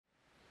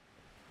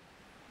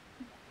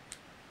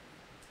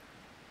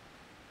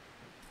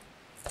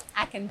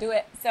I can do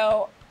it.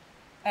 So,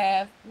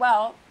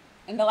 well,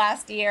 in the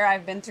last year,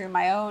 I've been through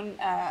my own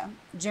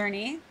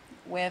journey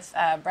with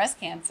breast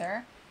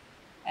cancer.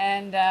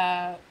 And,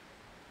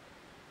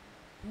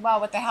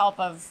 well, with the help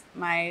of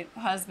my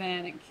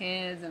husband and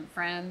kids and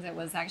friends, it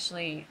was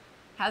actually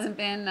hasn't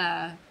been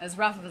as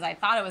rough as I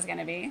thought it was going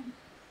to be.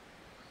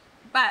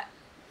 But,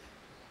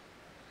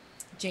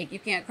 Jake, you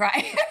can't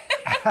cry.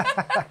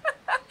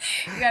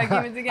 You got to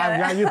keep it together. I'm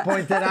glad you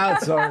pointed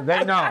out, so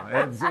they know.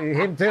 It's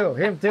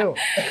him too.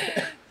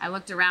 I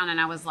looked around and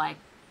I was like,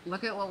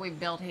 look at what we've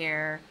built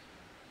here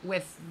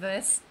with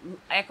this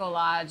Eco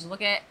Lodge.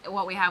 Look at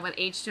what we have with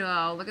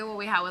H2O. Look at what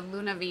we have with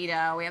Luna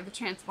Vida. We have the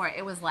transport.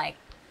 It was like,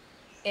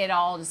 it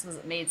all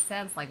just made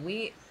sense. Like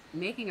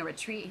making a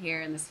retreat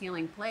here in this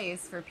healing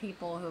place for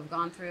people who have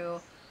gone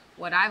through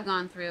what I've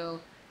gone through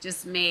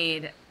just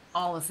made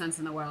all the sense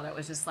in the world. It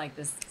was just like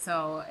this.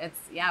 So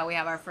we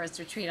have our first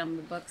retreat on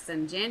the books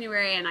in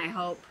January, and I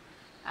hope,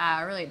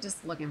 really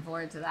just looking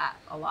forward to that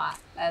a lot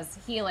as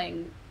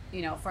healing,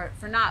 for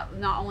not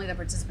only the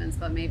participants,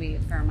 but maybe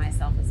for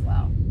myself as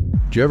well.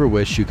 Do you ever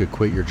wish you could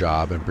quit your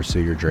job and pursue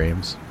your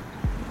dreams?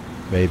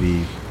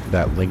 Maybe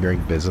that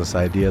lingering business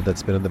idea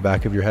that's been in the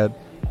back of your head?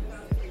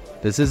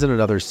 This isn't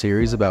another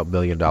series about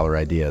million-dollar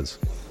ideas.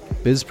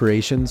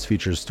 Bizpirations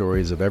features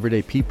stories of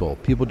everyday people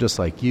just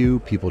like you,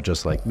 people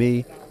just like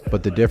me,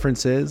 but the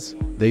difference is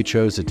they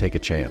chose to take a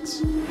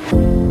chance.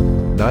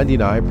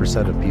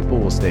 99% of people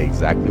will stay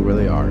exactly where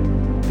they are.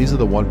 These are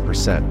the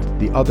 1%,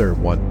 the other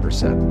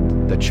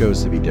 1% that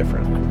chose to be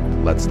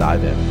different. Let's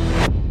dive in.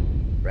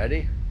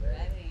 Ready?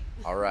 Ready.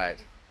 All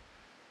right.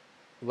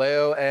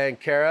 Leo and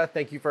Cara,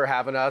 thank you for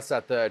having us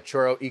at the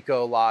Churro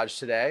Eco Lodge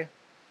today.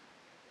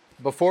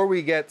 Before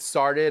we get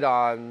started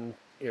on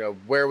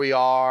where we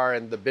are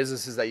and the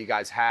businesses that you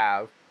guys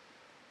have,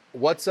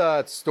 what's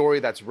a story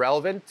that's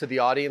relevant to the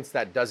audience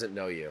that doesn't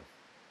know you?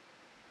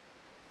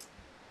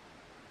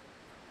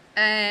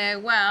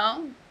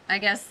 Well, I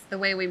guess the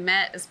way we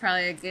met is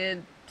probably a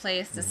good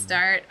place to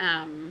start.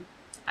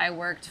 I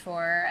worked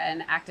for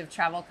an active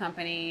travel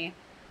company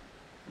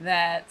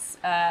that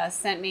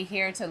sent me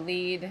here to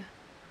lead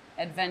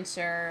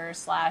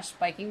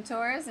adventure/biking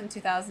tours in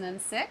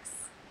 2006.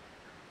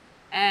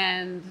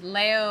 And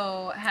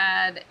Leo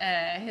had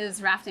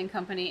his rafting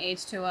company,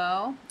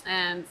 H2O.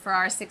 And for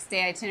our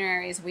 6-day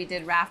itineraries, we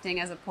did rafting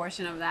as a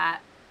portion of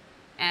that.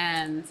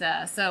 And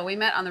so we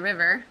met on the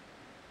river.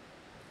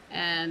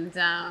 And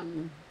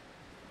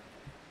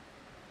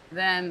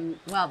then,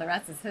 well, the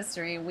rest is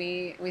history.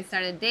 We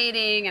started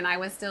dating, and I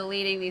was still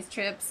leading these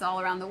trips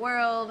all around the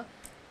world.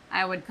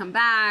 I would come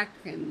back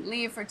and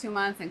leave for 2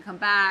 months and come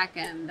back.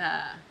 And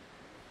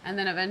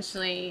then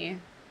eventually...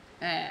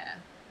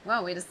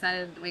 well, we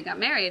decided we got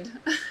married.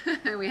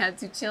 We had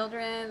 2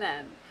 children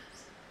and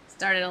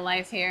started a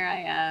life here.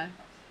 I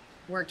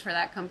worked for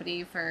that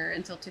company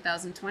until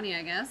 2020,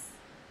 I guess.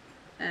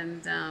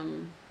 And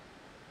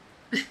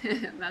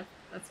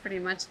that's pretty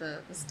much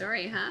the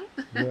story, huh?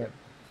 Good.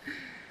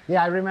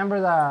 Yeah, I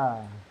remember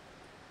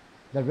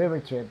the river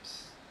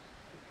trips.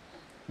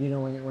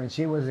 When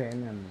she was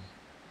in, and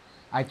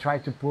I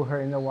tried to pull her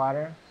in the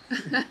water,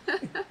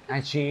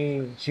 and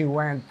she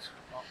went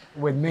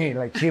with me,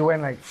 like she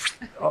went like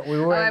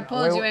I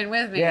pulled you in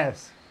with me.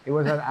 Yes, it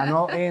was an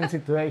all-in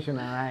situation,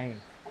 and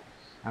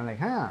I'm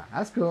like,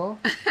 that's cool.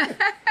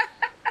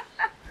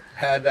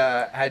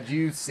 Had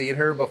you seen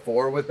her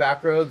before with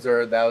Backroads,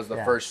 or that was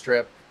the first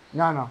trip?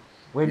 No,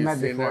 we met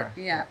seen before. her?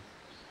 Yeah.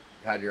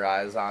 Had your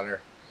eyes on her?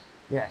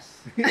 Yes.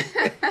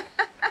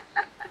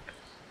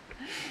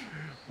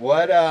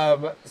 What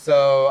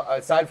so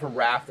aside from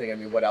rafting, I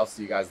mean, what else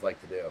do you guys like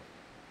to do?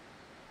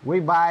 We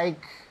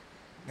bike.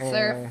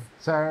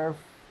 Surf.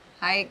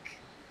 Hike.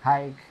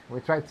 We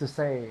try to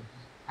stay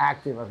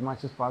active as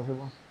much as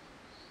possible.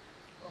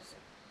 Awesome.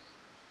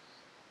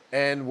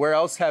 And where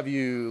else have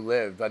you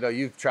lived? I know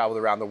you've traveled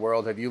around the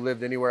world. Have you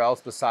lived anywhere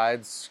else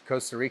besides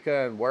Costa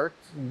Rica and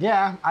worked?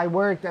 Yeah, I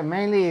worked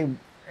mainly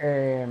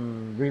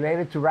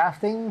related to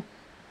rafting.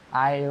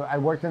 I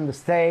worked in the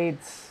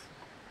States.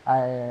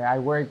 I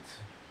worked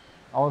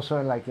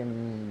also like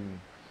in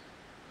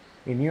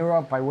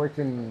Europe. I worked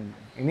in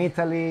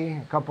Italy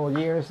a couple of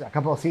years, a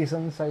couple of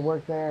seasons I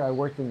worked there. I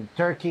worked in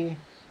Turkey.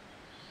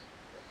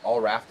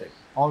 All rafting?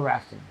 All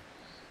rafting.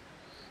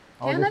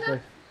 Canada?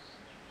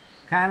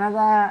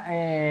 Canada,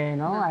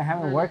 no, I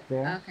haven't worked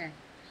there. Okay.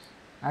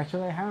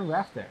 Actually, I haven't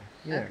rafted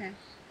there either. Okay.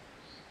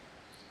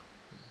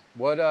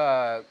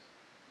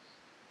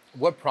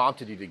 What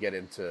prompted you to get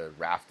into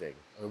rafting?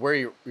 I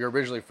mean, you're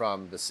originally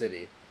from the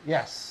city?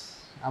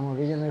 Yes, I'm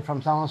originally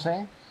from San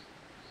Jose.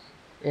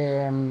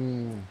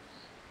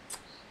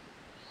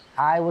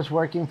 I was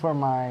working for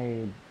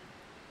my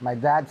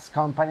dad's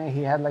company.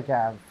 He had like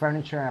a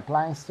furniture and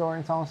appliance store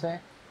in San Jose.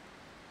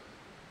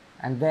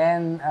 And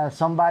then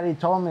somebody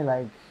told me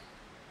like,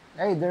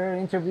 hey, they're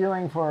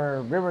interviewing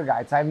for river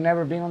guides. I've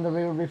never been on the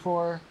river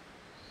before.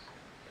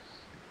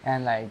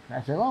 And like,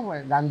 I said, oh,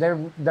 and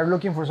they're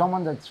looking for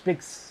someone that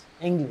speaks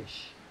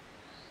English.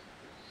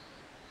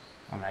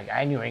 I'm like,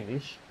 I knew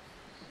English.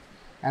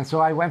 And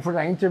so I went for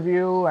the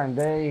interview, and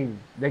they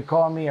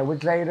called me a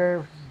week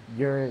later.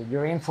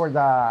 You're in for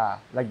the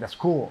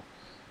school.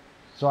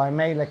 So I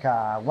made like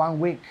a 1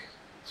 week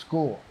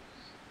school.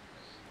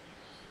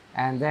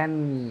 And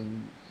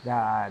then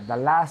the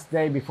last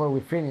day before we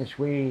finished,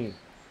 we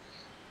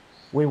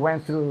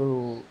went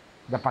through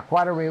the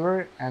Pacuaro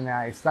River, and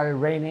it started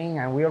raining,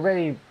 and we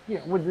already,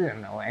 we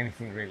didn't know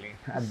anything really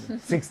at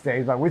 6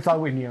 days, but we thought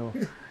we knew.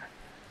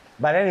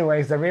 But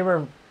anyways, the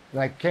river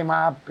like came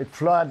up, it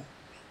flooded,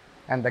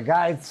 and the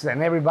guides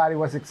and everybody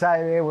was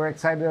excited. We're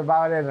excited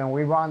about it, and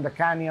we run the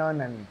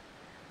canyon. And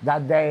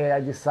that day,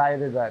 I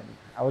decided that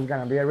I was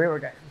gonna be a river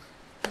guide.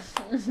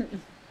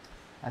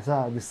 That's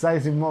a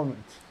decisive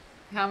moment.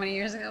 How many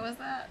years ago was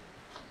that?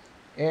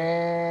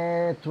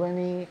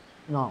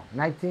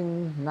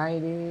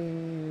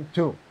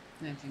 1992.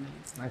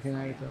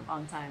 1992.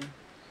 Long time.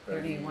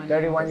 31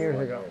 years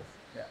ago.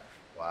 Yeah.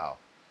 Wow.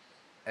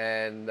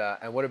 And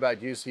what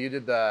about you? So you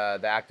did the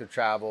active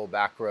travel,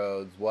 back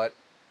roads. What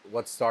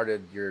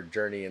started your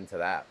journey into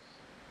that?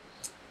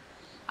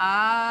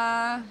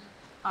 I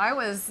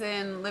was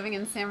living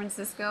in San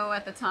Francisco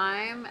at the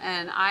time,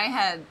 and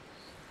I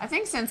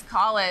think since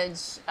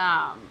college,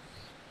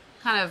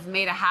 kind of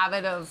made a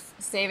habit of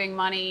saving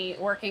money,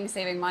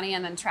 saving money,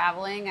 and then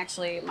traveling.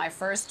 Actually, my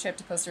first trip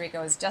to Costa Rica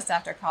was just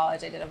after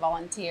college. I did a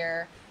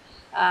volunteer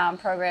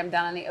program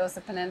down on the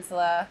Osa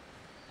Peninsula.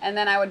 And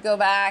then I would go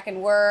back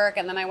and work,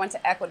 and then I went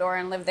to Ecuador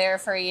and lived there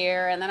for a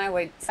year. And then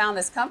I found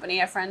this company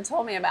a friend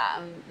told me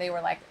about, and they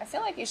were like, I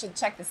feel like you should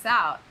check this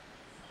out.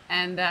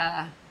 And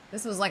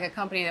this was like a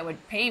company that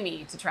would pay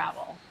me to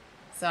travel.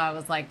 So I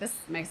was like, this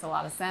makes a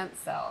lot of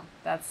sense. So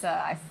that's,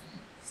 I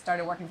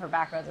started working for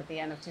Backroads at the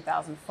end of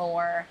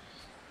 2004,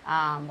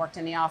 worked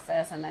in the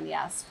office, and then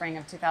spring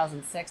of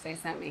 2006, they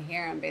sent me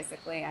here, and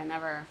basically I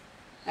never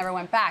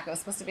went back. It was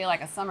supposed to be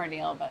like a summer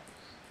deal, but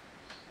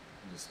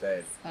You stayed.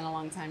 it's been a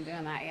long time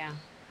doing that, yeah.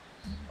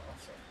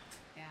 Awesome.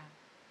 Yeah.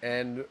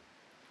 And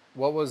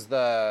what was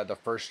the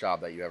first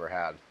job that you ever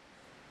had?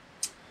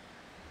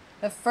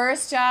 The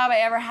first job I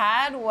ever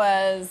had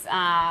was,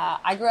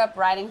 I grew up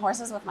riding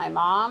horses with my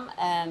mom,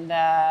 and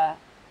that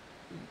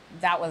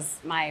was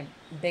my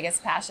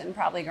biggest passion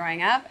probably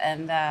growing up.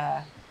 And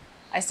I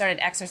started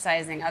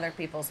exercising other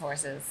people's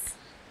horses.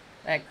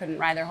 I couldn't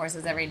ride their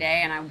horses every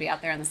day, and I would be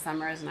out there in the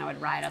summers, and I would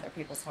ride other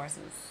people's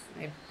horses.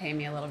 They'd pay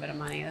me a little bit of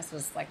money. This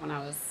was like when I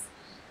was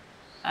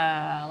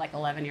like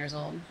 11 years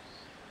old.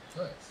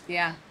 Nice.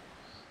 Yeah.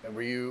 And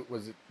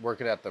was it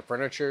working at the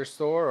furniture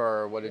store,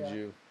 or what did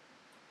you,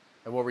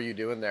 and what were you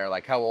doing there?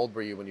 Like, how old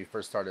were you when you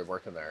first started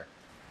working there?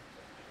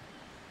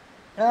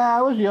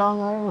 I was young.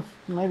 I was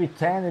maybe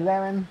 10,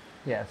 11.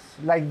 Yes.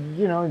 Like,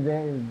 you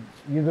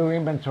do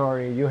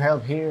inventory. You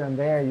help here and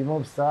there. You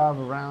move stuff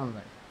around.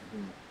 Like,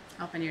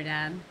 Helping your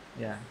dad.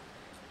 yeah.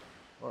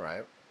 All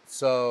right.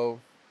 So,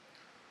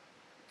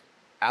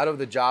 out of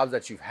the jobs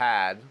that you've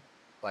had,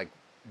 like,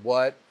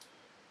 what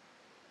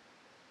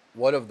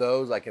of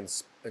those like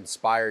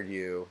inspired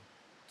you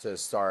to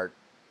start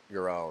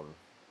your own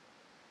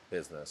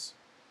business?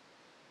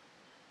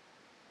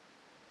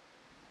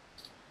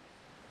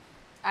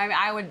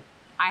 I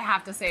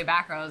have to say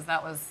Backroads,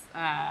 that was,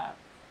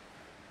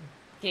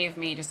 gave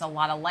me just a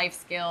lot of life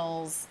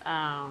skills.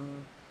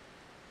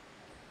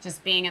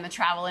 Just being in the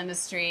travel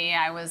industry,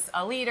 I was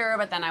a leader,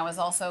 but then I was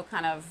also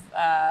kind of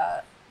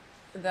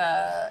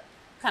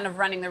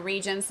running the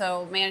region,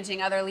 so managing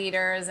other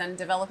leaders and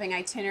developing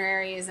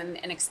itineraries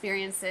and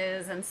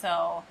experiences. And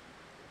so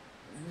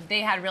they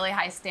had really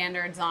high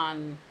standards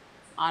on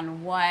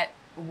what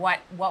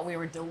we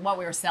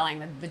were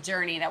selling, the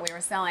journey that we were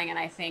selling. And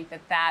I think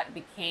that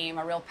became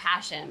a real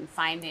passion,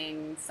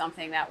 finding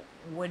something that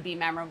would be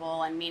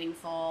memorable and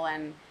meaningful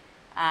and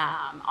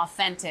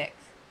authentic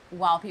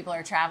while people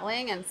are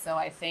traveling. And so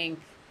I think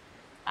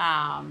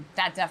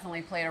that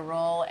definitely played a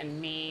role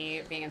in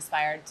me being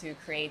inspired to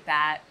create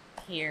that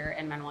here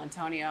in Manuel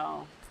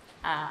Antonio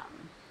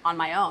on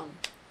my own.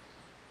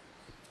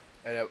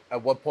 And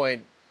at what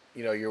point,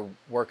 you're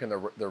working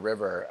the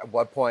river, at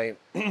what point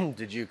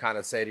did you kind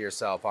of say to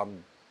yourself,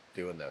 I'm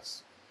doing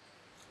this?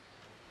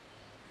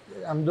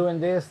 I'm doing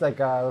this like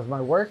as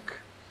my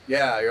work.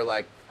 Yeah, you're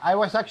like... I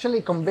was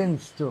actually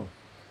convinced too.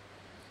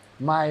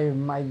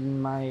 When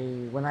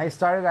I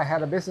started, I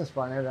had a business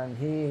partner, and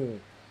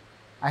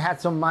I had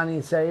some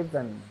money saved,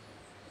 and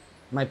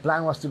my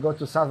plan was to go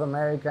to South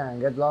America and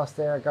get lost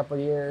there a couple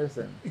of years,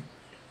 and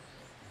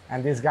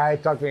this guy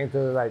talked me into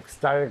like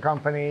start a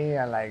company,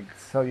 and like,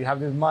 so you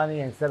have this money,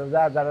 instead of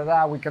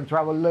that, we can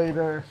travel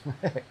later.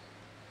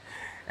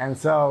 And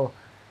so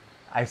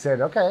I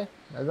said, okay,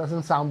 that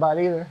doesn't sound bad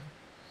either.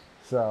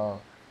 So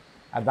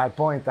at that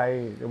point,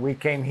 we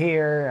came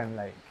here, and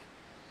like,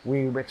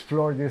 we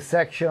explored this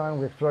section,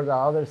 we explored the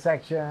other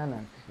section,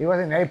 and it was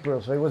in April,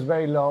 so it was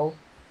very low.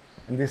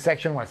 And this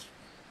section was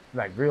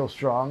like real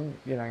strong,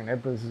 in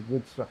April is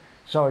good stuff.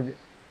 So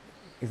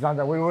it's not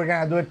that we were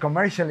gonna do it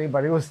commercially,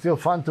 but it was still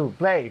fun to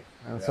play.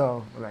 And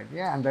so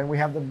and then we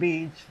have the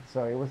beach.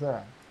 So it was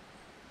but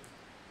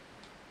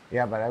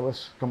I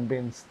was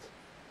convinced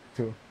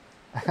too.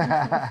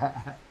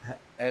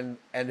 And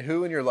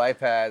who in your life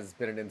has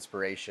been an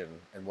inspiration,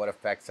 and what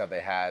effects have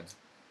they had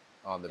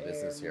on the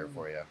business here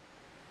for you?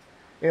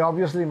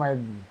 Obviously, my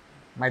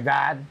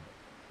dad,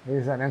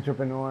 he's an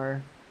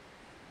entrepreneur,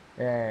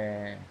 uh,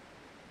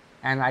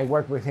 and I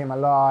worked with him a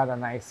lot,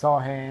 and I saw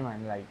him,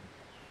 and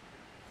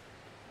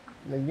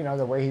you know,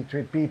 the way he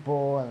treat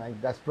people, and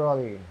like that's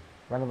probably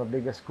one of the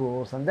biggest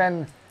schools. And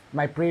then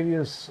my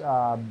previous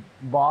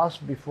boss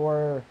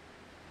before,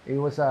 he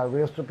was a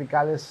Rios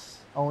Tropicales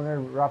owner,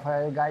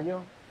 Rafael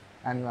Gallo,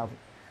 and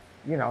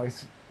you know,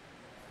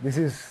 this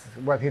is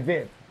what he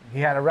did. He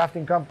had a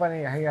rafting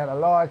company, and he had a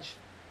lodge,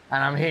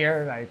 and I'm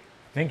here like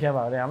thinking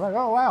about it. I'm like,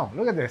 oh wow,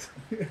 look at this!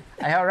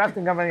 I have a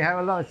rafting company, I have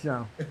a lodge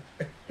now.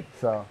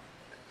 So.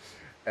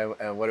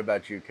 And what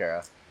about you,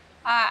 Cara?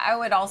 I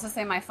would also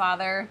say my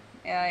father.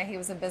 He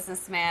was a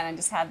businessman and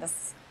just had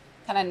this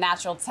kind of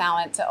natural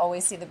talent to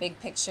always see the big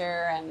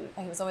picture, and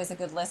he was always a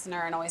good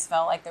listener and always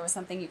felt like there was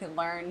something you could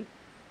learn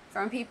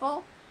from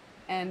people.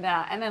 And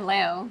then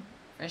Leo,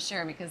 for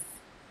sure, because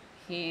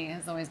he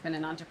has always been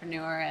an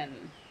entrepreneur,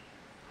 and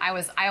I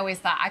always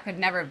thought I could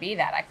never be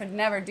that. I could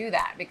never do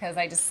that because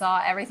I just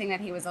saw everything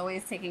that he was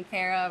always taking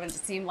care of, and it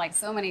just seemed like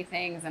so many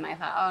things. And I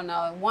thought, oh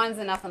no, one's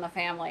enough in the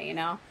family, you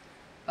know.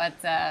 But,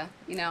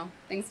 you know,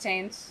 things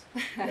change.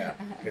 Yeah,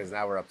 because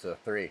now we're up to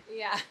 3.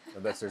 Yeah.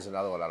 Unless there's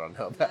another one I don't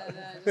know about.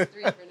 Just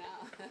 3 for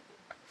now.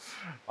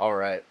 All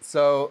right.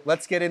 So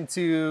let's get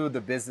into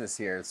the business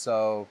here.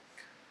 So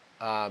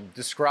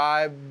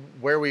describe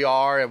where we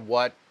are and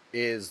what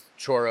is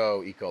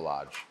Choro Eco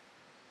Lodge.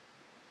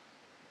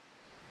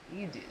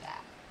 You do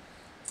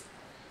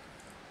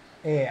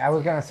that. I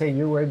was going to say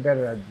you were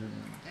better at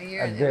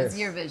It this. was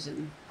your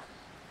vision.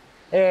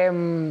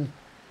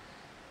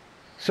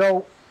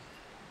 So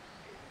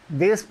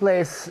this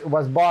place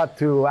was bought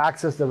to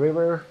access the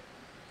river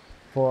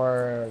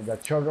for the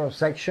Chorro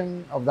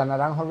section of the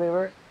Naranjo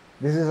River.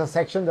 This is a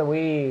section that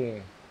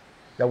we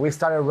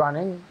started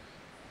running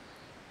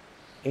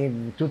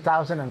in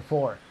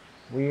 2004.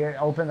 We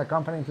opened the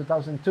company in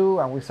 2002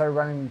 and we started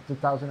running in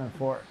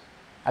 2004.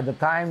 At the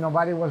time,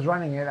 nobody was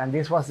running it, and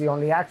this was the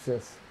only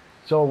access.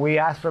 So we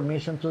asked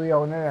permission to the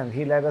owner, and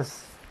he let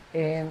us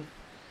in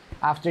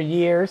after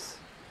years.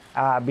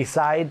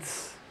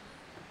 Besides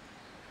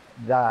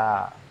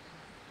the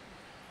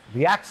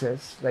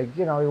access, like,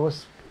 you know,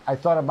 I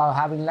thought about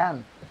having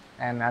land,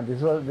 and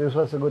this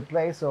was a good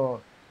place,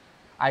 so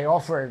I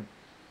offered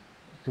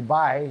to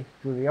buy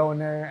to the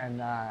owner, and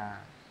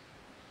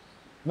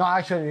no,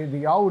 actually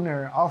the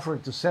owner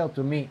offered to sell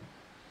to me,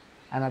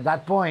 and at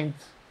that point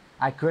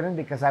I couldn't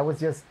because I was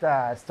just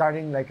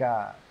starting like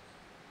a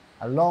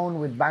loan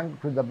with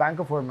the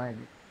bank for my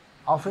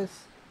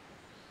office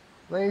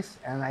place,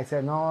 and I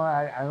said, no,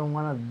 I don't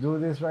want to do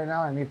this right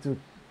now. I need to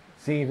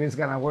see if it's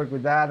gonna work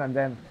with that, and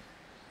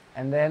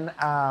then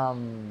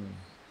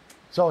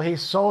so he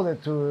sold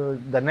it to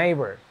the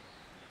neighbor,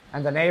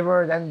 and the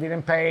neighbor then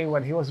didn't pay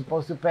what he was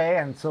supposed to pay,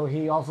 and so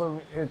he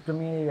offered it to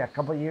me a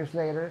couple years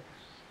later,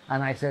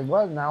 and I said,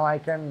 well, now I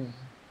can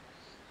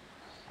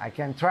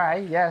try,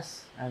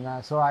 yes,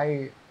 and so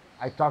I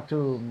talked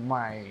to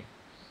my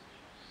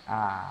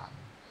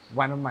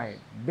one of my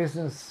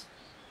business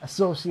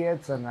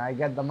associates, and I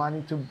get the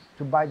money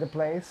to buy the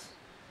place,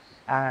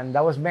 and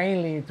that was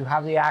mainly to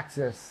have the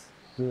access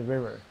to the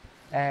river.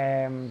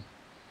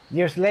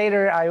 Years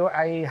later,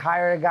 I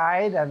hired a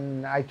guide,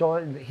 and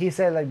he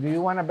said, like, do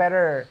you want a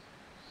better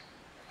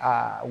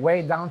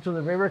way down to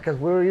the river? Because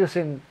we were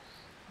using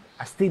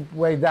a steep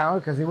way down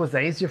because it was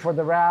easier for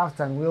the raft,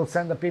 and we'll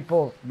send the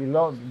people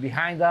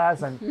behind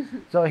us.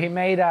 And so he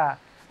made a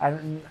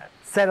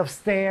set of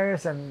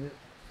stairs and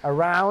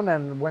around,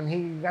 and when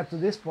he got to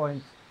this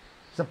point,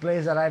 it's a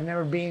place that I've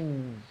never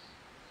been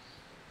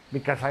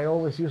because I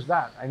always use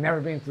that. I've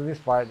never been to this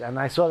part, and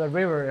I saw the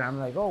river, and I'm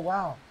like, oh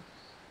wow,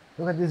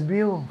 look at this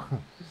view.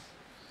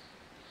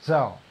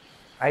 So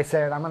I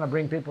said, I'm gonna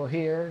bring people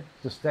here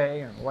to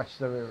stay and watch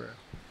the river,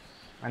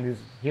 and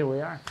here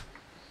we are.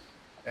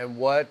 And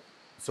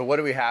so what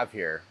do we have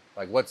here?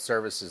 Like, what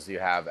services do you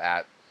have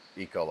at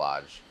Eco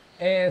Lodge?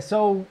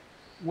 So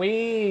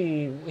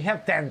we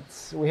have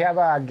tents. We have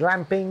a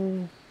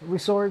glamping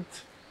resort.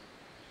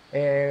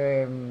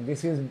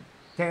 This is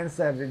tents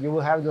that you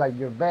will have like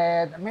your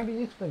bed. Maybe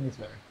you explain this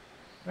better.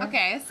 Right?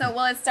 Okay, so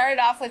it started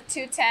off with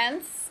 2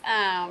 tents.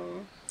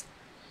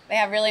 They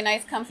have really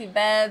nice comfy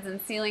beds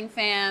and ceiling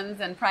fans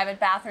and private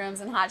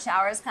bathrooms and hot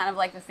showers, kind of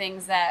like the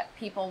things that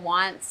people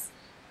want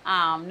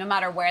no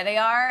matter where they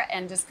are,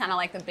 and just kind of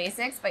like the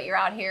basics, but you're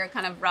out here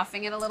kind of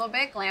roughing it a little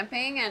bit,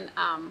 glamping, and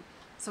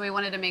so we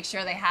wanted to make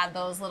sure they had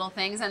those little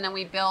things. And then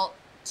we built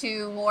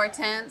 2 more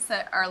tents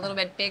that are a little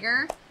bit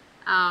bigger,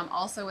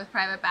 also with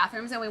private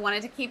bathrooms, and we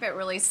wanted to keep it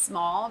really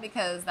small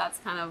because that's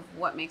kind of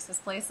what makes this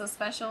place so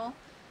special.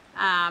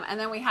 And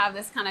then we have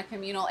this kind of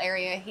communal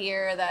area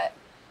here that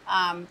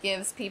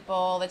gives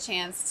people the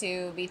chance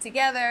to be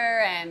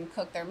together and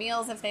cook their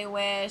meals if they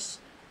wish.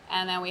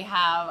 And then we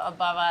have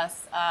above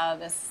us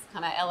this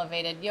kind of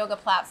elevated yoga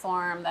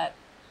platform that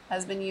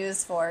has been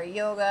used for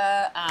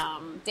yoga,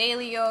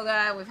 daily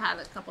yoga. We've had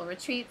a couple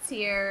retreats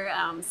here,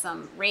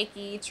 some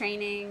Reiki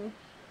training.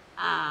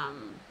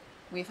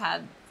 We've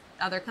had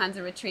other kinds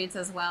of retreats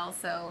as well.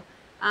 So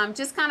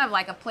just kind of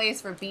like a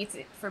place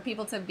for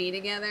people to be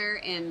together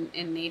in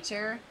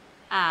nature.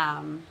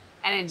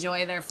 And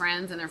enjoy their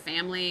friends and their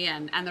family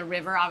and the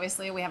river.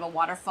 Obviously, we have a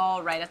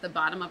waterfall right at the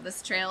bottom of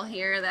this trail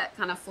here that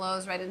kind of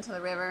flows right into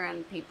the river,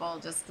 and people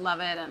just love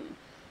it. And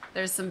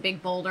there's some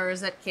big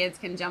boulders that kids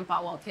can jump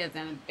off. Well, kids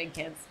and big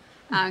kids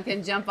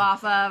can jump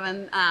off of,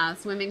 and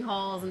swimming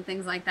holes and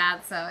things like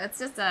that. So it's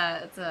just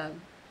a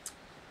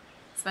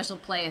special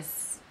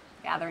place,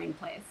 gathering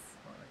place.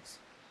 Nice.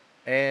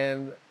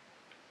 And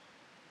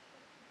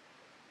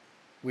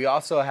we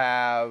also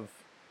have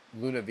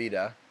Luna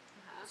Vida.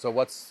 So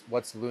what's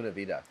Luna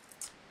Vida?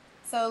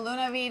 So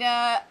Luna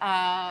Vida,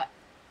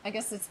 I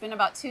guess it's been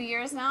about 2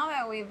 years now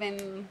that we've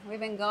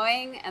been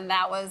going, and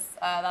that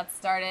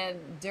started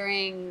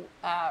during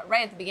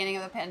right at the beginning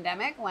of the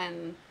pandemic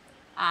when,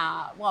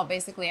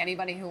 basically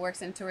anybody who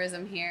works in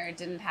tourism here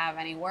didn't have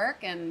any work,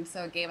 and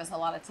so it gave us a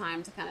lot of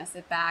time to kind of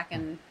sit back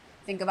and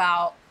think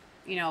about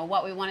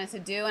what we wanted to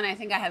do. And I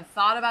think I had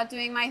thought about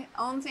doing my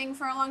own thing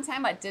for a long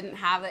time, but didn't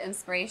have the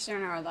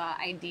inspiration or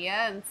the idea,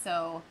 and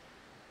so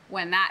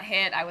when that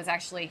hit, I was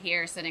actually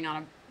here sitting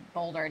on a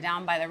boulder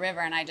down by the river,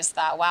 and I just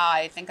thought, wow,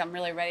 I think I'm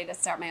really ready to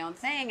start my own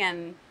thing.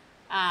 And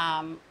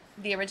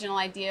the original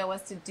idea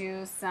was to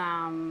do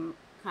some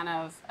kind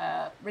of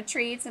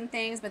retreats and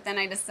things, but then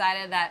I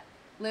decided that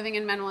living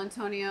in Manuel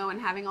Antonio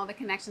and having all the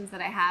connections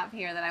that I have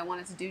here, that I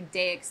wanted to do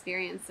day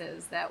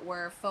experiences that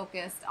were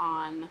focused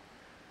on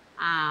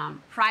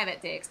private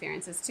day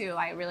experiences too.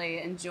 I really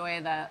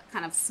enjoy the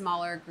kind of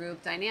smaller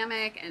group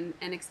dynamic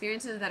and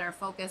experiences that are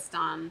focused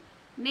on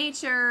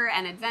nature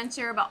and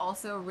adventure, but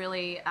also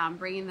really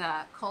bringing the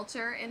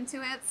culture into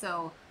it.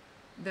 So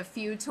the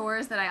few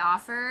tours that I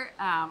offer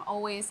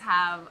always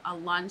have a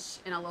lunch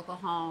in a local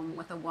home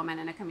with a woman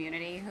in a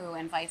community who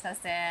invites us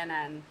in,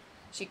 and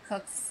she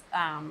cooks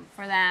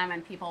for them,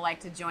 and people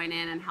like to join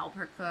in and help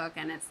her cook.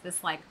 And it's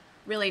this like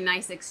really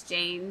nice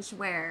exchange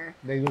where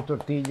they do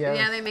tortillas.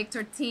 Yeah, they make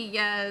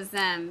tortillas,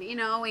 and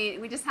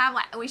we just have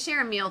we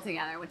share a meal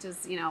together, which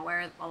is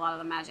where a lot of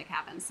the magic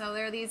happens. So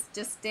there are these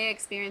just day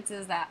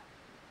experiences that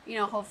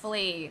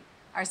hopefully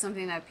are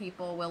something that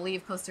people will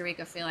leave Costa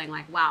Rica feeling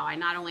like, wow, I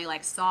not only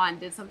like saw and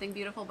did something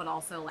beautiful, but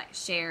also like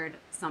shared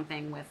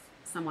something with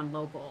someone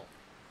local,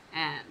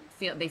 and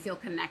they feel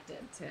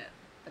connected to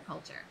the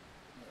culture.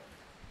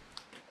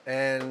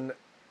 And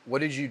what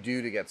did you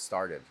do to get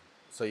started?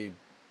 So you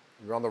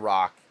were on the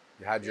rock,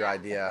 you had your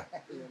idea,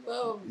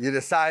 Boom. you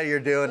decided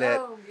you're doing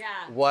it.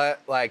 Yeah.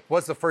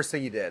 What's the first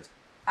thing you did?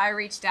 I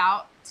reached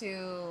out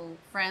to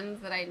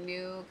friends that I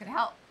knew could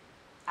help,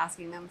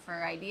 asking them for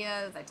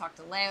ideas. I talked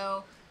to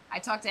Leo. I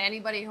talked to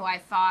anybody who I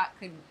thought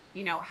could,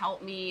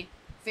 help me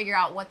figure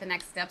out what the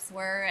next steps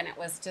were. And it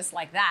was just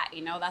like that,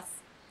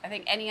 I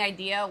think any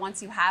idea,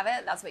 once you have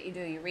it, that's what you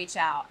do. You reach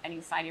out and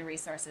you find your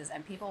resources,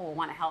 and people will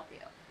want to help you.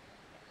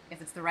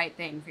 If it's the right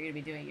thing for you to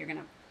be doing,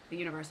 the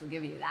universe will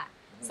give you that.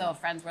 Mm-hmm. So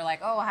friends were like,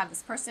 oh, I have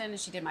this person, and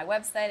she did my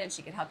website, and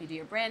she could help you do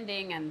your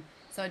branding. And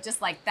so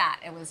just like that,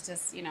 it was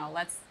just,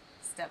 let's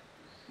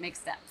make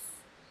steps.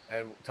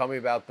 And tell me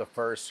about the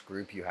first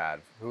group you had.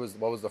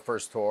 What was the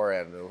first tour,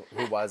 and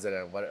who was it,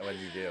 and what did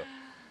you do?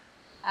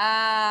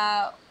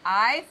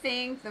 I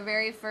think the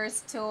very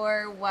first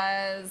tour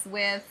was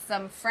with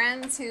some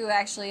friends who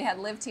actually had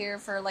lived here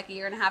for like a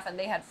year and a half, and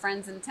they had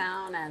friends in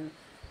town, and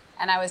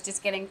I was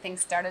just getting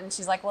things started, and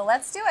she's like, well,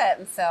 let's do it.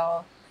 And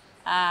so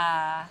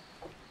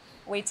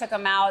we took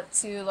them out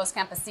to Los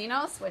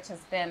Campesinos, which has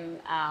been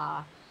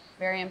a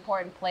very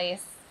important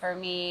place for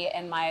me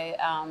in my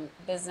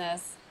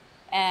business.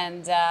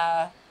 And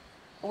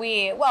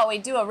we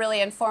do a really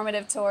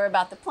informative tour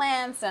about the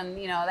plants and,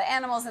 the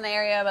animals in the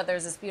area, but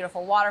there's this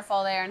beautiful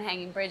waterfall there and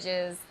hanging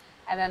bridges.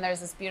 And then there's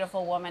this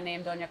beautiful woman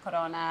named Doña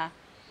Corona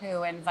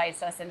who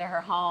invites us into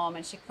her home,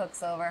 and she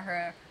cooks over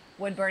her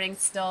wood-burning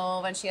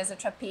stove, and she has a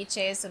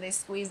trapiche, so they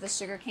squeeze the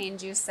sugarcane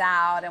juice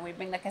out, and we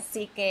bring the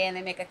cacique, and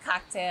they make a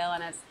cocktail,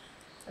 and it's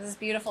this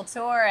beautiful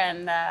tour.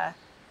 And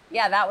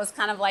that was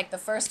kind of like the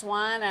first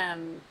one,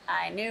 and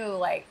I knew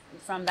like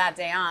from that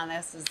day on,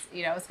 this is,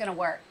 it's going to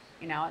work,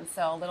 and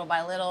so little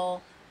by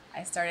little,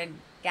 I started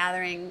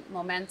gathering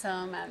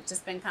momentum, and it's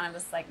just been kind of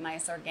this like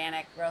nice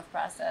organic growth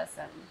process,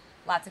 and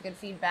lots of good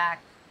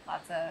feedback,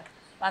 lots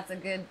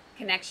of good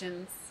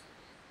connections.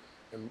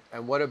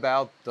 And what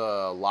about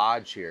the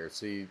lodge here?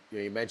 So you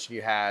mentioned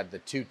you had the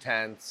 2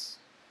 tents,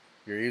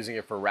 you're using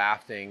it for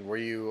rafting. Were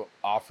you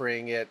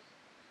offering it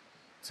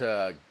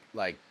to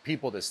like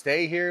people to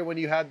stay here when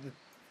you had the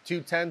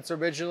 2 tents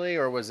originally,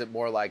 or was it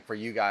more like for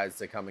you guys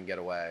to come and get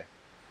away?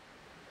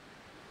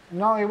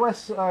 No, it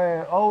was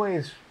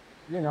always,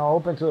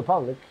 open to the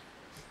public.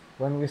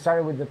 When we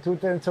started with the 2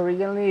 tents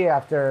originally,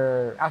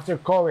 after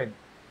COVID,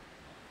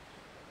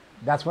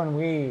 that's when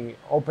we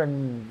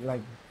opened,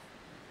 like,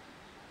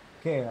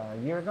 a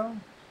year ago?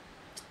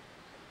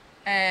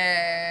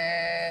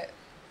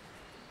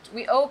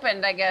 We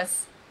opened, I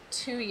guess,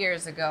 2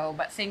 years ago,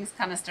 but things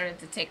kind of started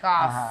to take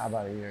off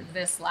About a year.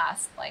 this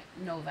last like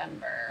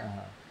November.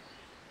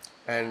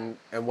 And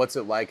what's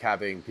it like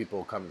having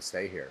people come and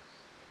stay here?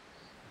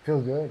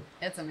 Feels good.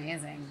 It's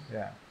amazing.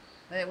 Yeah.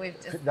 That we've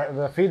just,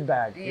 The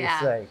feedback Yeah.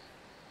 is like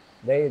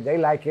they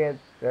like it.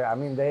 I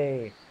mean,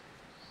 a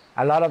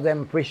lot of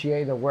them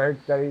appreciate the work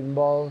that it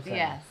involves. and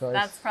yes, so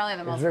that's probably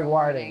the most it's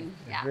rewarding. rewarding.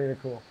 It's Yeah. really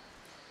cool.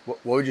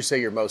 What would you say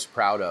you're most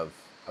proud of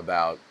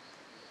about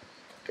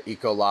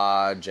Eco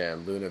Lodge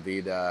and Luna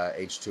Vida,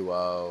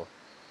 H2O?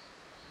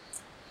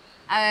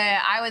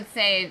 I would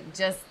say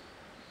just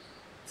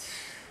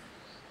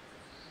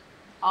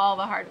all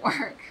the hard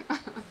work.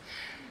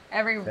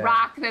 Every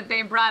rock that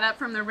they brought up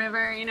from the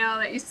river, you know,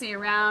 that you see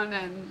around,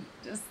 and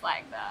just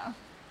like the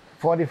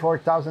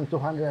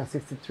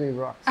 44,263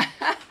 rocks.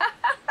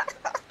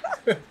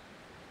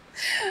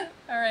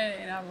 all right,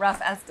 you know,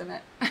 rough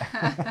estimate.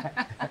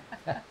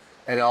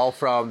 And all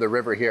from the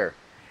river here.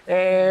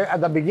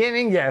 At the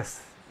beginning,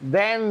 yes.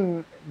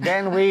 Then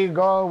we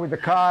go with the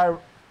car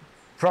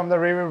from the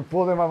river,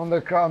 pull them up on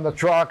the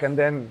truck, and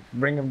then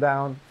bring them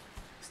down.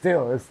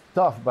 Still, it's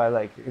tough, but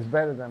like it's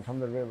better than from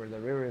the river. The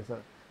river is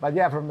but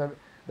yeah, from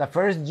the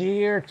first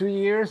year, 2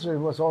 years, it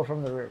was all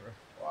from the river.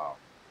 Wow.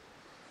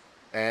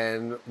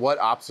 And what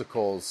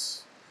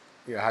obstacles,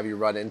 have you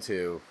run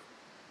into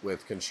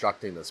with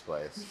constructing this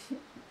place?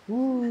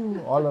 Ooh,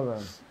 all of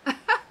them.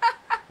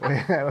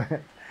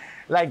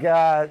 Like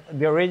the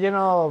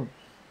original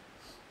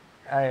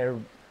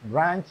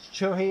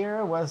rancho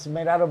here was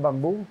made out of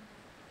bamboo,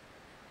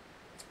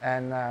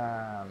 and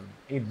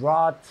it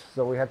rot,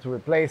 so we had to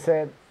replace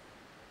it.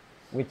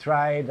 We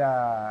tried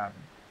the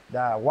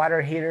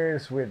water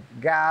heaters with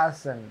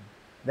gas, and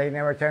they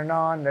never turned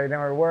on. They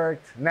never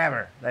worked.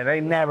 Never.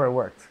 They never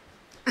worked.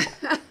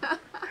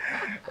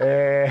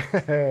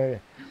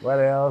 What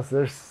else?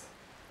 There's.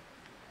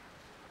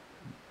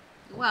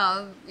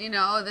 Well, you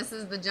know, this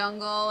is the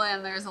jungle,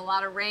 and there's a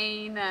lot of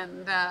rain,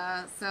 and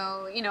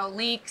so, you know,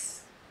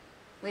 leaks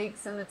in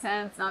the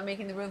tents, not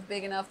making the roof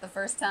big enough the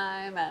first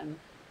time, and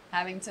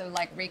having to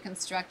like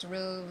reconstruct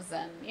roofs,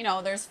 and you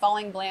know, there's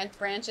falling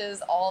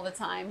branches all the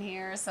time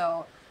here,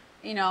 so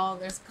you know,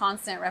 there's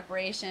constant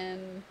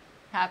reparation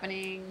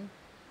happening.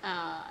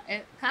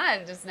 It kind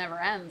of just never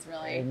ends,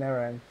 really. It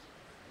never ends.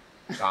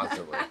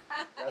 Constantly.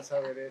 That's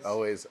how it is.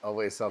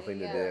 Always something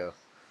to Yeah. do.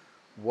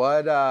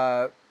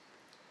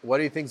 What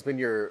do you think's been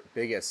your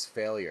biggest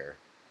failure?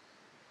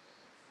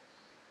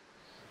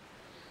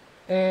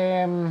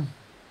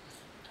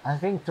 I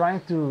think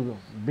trying to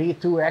be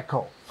too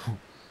eco.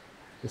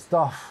 It's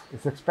tough.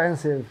 It's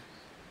expensive,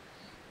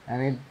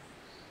 and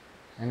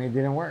it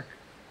didn't work.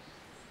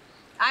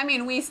 I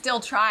mean, we still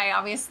try,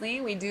 obviously.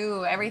 We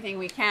do everything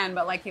we can,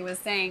 but like he was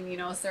saying, you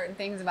know, certain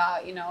things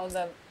about, you know,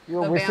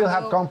 We still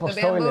have compost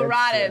the bamboo toilets.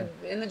 rotted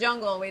in the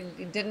jungle. We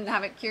didn't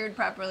have it cured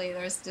properly.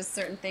 There's just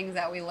certain things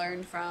that we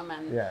learned from,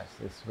 and Yes,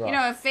 it's rough. you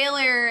know, a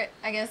failure.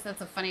 I guess it's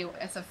a funny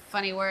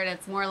word.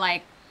 It's more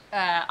like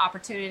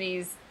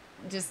opportunities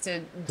just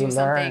to do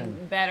something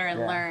learn. better and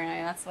Yeah. learn. I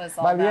mean, that's what it's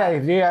all But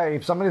about. yeah,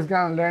 if somebody's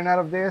gonna learn out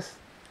of this,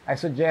 I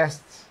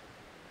suggest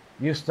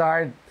you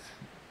start.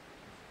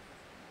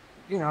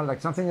 You know, like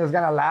something that's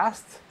gonna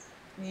last,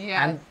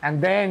 Yeah.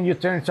 and then you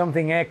turn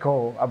something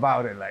eco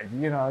about it, like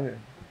you know.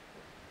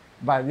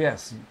 But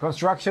yes,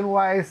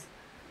 construction-wise,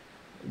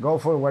 go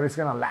for what is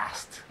gonna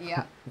last.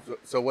 Yeah.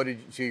 So what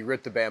so you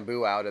ripped the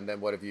bamboo out, and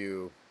then what have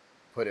you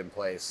put in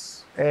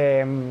place?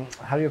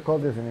 How do you call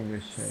this in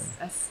English?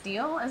 A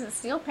steel? Is it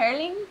steel?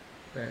 Perling?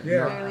 Yeah,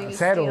 Barely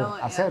acero, steel,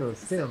 yeah. acero,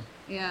 steel.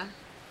 Yeah.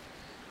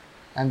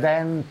 And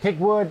then thick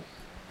wood.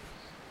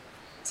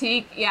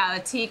 Teak, yeah,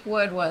 the teak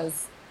wood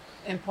was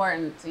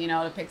important, you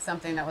know, to pick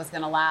something that was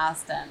going to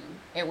last, and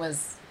it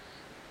was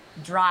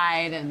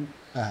dried and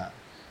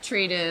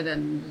treated,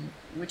 and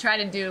we tried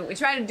to do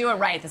it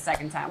right the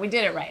second time. We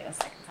did it right the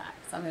second time,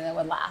 something that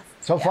would last.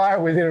 So far,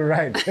 we did it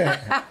right.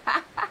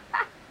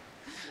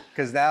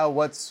 Because now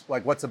what's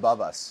above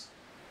us?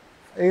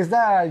 Is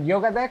the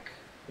yoga deck,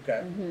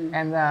 Okay.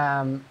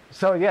 and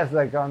so yes,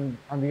 like on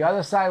the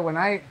other side, when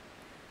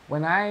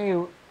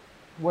I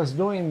was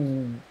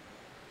doing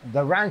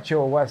the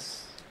rancho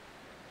was.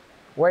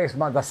 Where's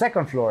the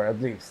second floor at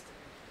least?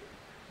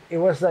 It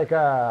was like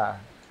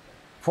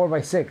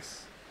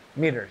 4x6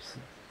 meters.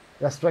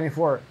 That's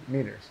 24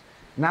 meters.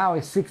 Now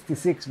it's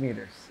 66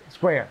 meters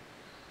square.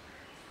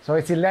 So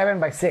it's 11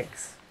 by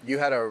 6. You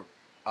had a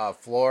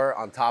floor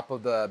on top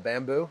of the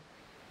bamboo?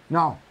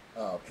 No.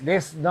 Oh, okay.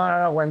 This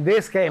no. When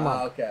this came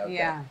up, Okay.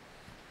 Yeah.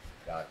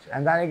 Gotcha.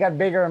 and then it got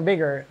bigger and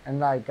bigger, and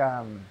like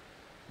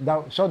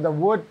the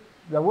wood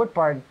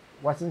part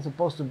wasn't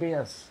supposed to be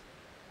as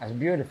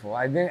beautiful.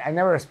 I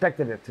never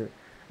expected it to,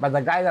 but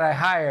the guy that I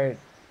hired,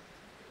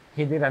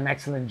 he did an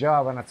excellent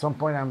job. And at some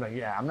point, I'm like,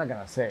 yeah, I'm not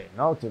gonna say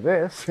no to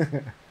this,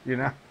 you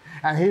know.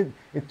 And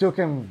it took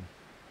him,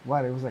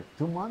 what? It was like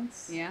 2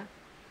 months Yeah.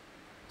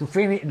 to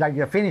finish, like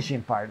the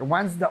finishing part.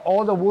 Once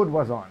all the wood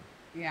was on,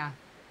 Yeah.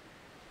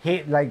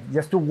 he like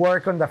just to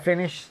work on the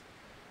finish,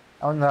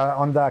 on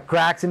the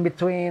cracks in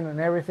between and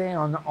everything,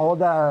 on all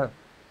the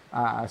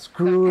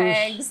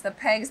screws. The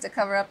pegs to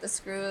cover up the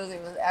screws.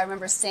 I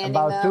remember sanding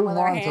About them 2 with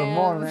our months or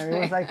more, hands. man. It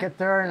was like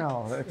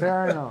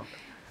eternal.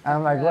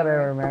 I'm like,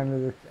 whatever,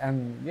 man.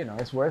 And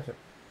it's worth it.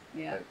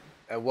 Yeah.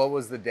 And what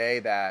was the day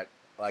that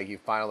like you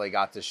finally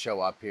got to show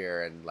up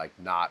here and like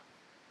not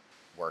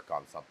work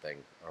on something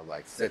or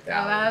like sit No,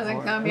 down? that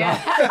hasn't come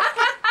yet.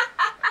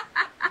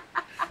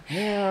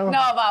 Yeah.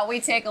 No, but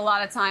we take a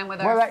lot of time with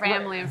our Well,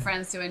 family and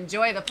friends to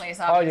enjoy the place,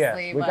 Oh yeah,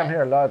 obviously. we but, come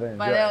here a lot and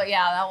But enjoy.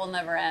 that will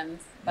never end.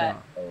 But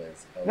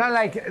Always. Not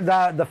like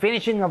the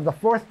finishing of the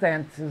fourth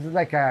tent is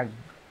like a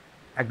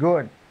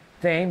good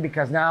thing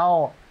because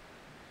now,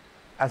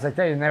 as I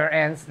tell you, it never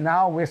ends.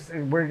 Now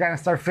we're gonna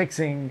start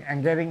fixing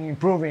and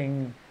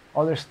improving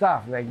other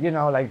stuff. Like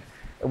like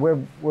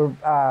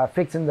we're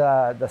fixing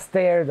the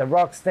stairs, the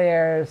rock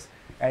stairs.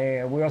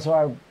 We also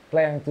are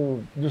planning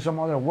to do some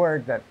other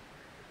work that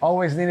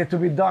always needed to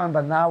be done,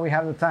 but now we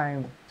have the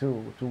time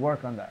to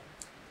work on that.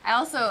 I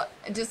also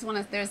just want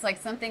to, there's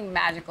like something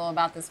magical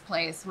about this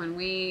place. When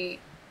we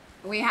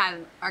had,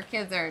 our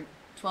kids are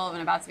 12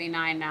 and about to be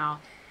 9 now.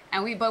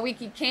 And we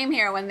came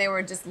here when they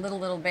were just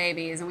little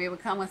babies, and we would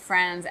come with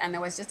friends, and there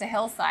was just a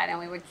hillside, and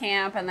we would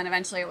camp, and then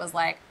eventually it was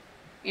like,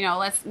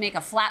 let's make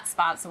a flat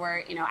spot so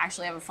we're,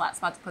 actually have a flat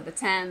spot to put the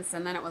tents.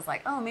 And then it was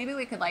like, oh, maybe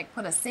we could like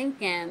put a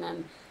sink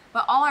in.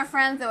 But all our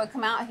friends that would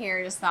come out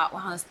here just thought,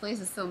 wow, this place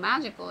is so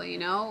magical, so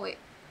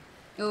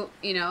we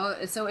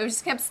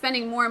just kept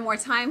spending more and more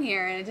time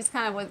here, and it just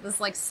kind of was this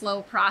like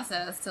slow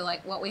process to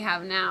like what we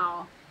have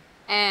now.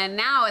 And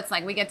now it's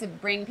like we get to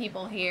bring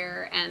people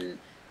here, and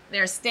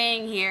they're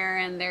staying here,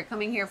 and they're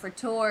coming here for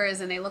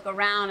tours, and they look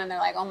around and they're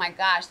like, oh my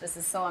gosh, this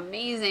is so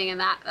amazing. And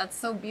that's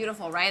so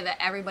beautiful, right? That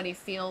everybody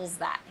feels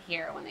that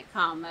here when they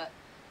come, that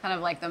kind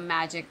of like the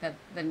magic that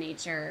the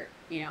nature,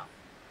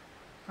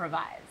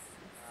 provides.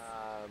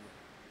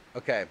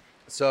 Okay,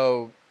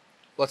 so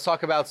let's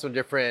talk about some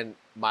different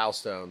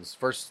milestones.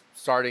 First,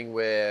 starting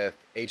with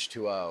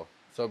H2O.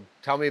 So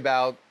tell me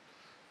about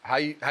how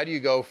do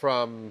you go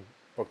from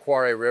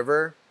Quarry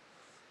River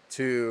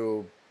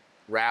to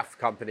raft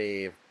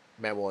company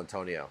Manuel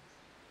Antonio?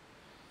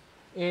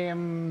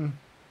 I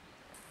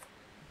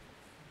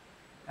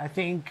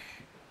think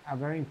a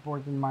very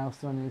important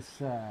milestone is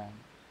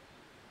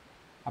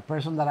a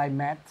person that I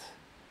met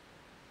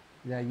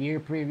the year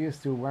previous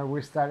to where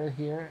we started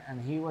here,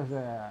 and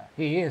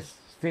he is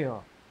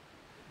still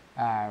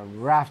a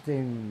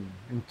rafting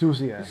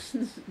enthusiast.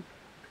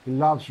 He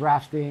loves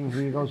rafting.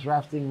 He goes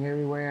rafting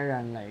everywhere,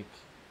 and like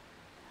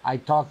I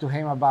talked to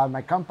him about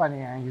my company,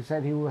 and he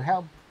said he would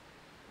help,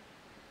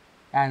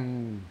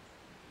 and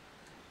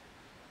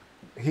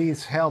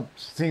he's helped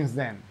since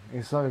then.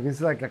 It's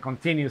like a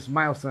continuous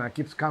milestone that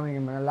keeps coming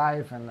in my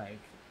life, and like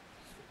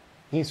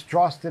he's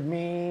trusted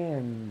me,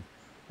 and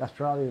that's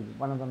probably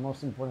one of the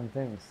most important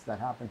things that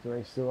happened to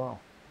H2O.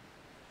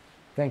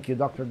 Thank you,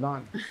 Dr.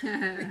 Don.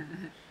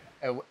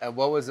 And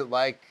what was it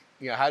like?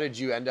 How did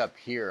you end up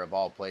here of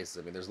all places?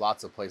 I mean, there's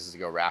lots of places to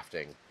go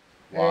rafting.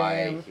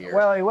 Why here?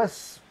 Well, it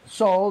was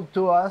sold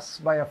to us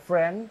by a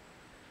friend,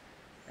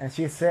 and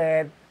she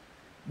said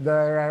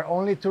there are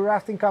only 2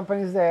 rafting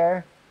companies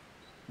there.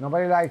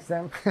 Nobody likes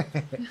them.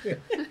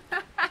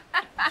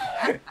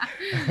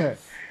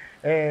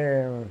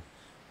 And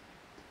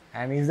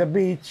it's the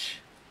beach.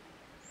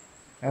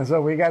 And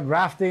so we got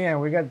rafting and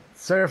we got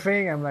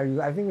surfing. I'm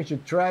like, I think we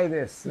should try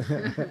this.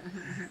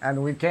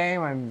 And we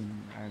came and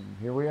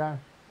here we are.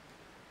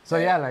 So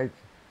yeah, like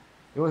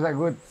it was a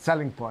good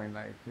selling point.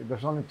 Like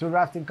there's only 2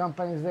 rafting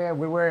companies there.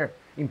 We were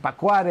in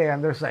Pacuare,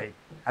 and there's like,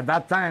 at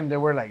that time there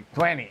were like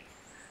 20.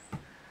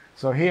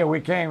 So here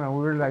we came and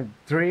we were like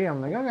 3.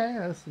 I'm like, okay,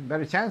 that's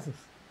better chances.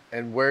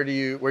 And where'd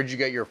you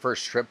get your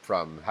first trip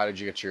from? How did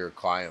you get your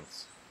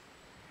clients?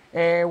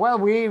 Well,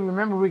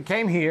 we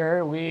came here.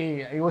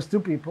 It was 2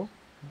 people,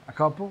 a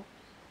couple,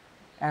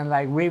 and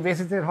like we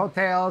visited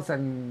hotels,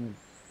 and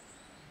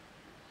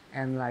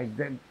like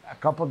a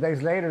couple of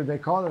days later they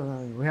called us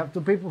and we have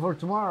 2 people for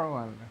tomorrow,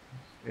 and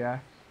yeah,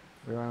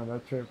 we went on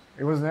that trip.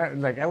 It was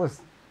like I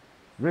was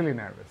really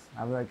nervous.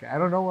 I was like, I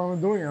don't know what I'm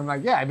doing. I'm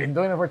like, yeah, I've been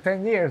doing it for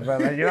 10 years,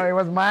 but like, it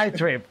was my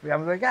trip. I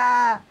was like,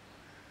 ah.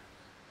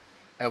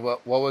 And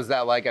what was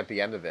that like at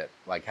the end of it?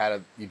 Like, how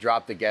did you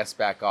drop the guests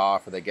back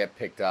off, or they get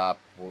picked up?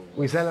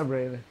 We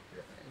celebrated.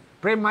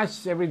 Pretty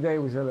much every day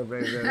we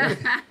celebrated.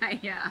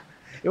 Yeah.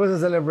 It was a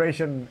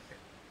celebration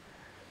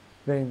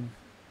thing.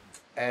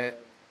 And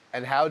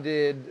how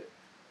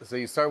so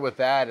you start with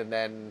that, and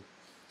then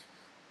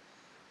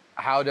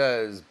how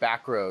does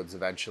Backroads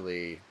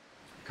eventually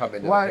come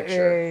into the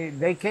picture?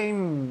 They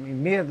came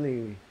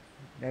immediately.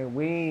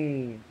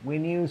 We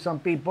knew some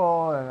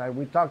people, and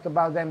we talked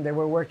about them. They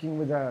were working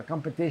with a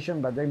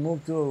competition, but they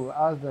moved to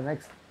us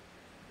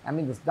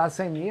that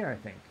same year, I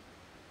think.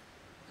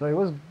 So it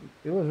was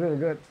really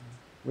good.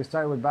 We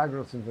started with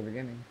Backroads since the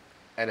beginning.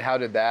 And how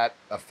did that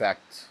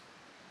affect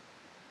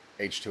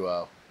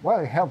H2O? Well,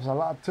 it helps a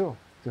lot too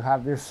to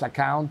have this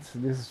account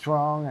this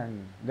strong,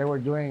 and they were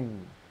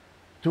doing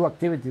 2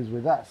 activities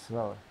with us,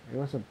 so it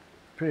was a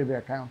pretty big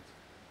account.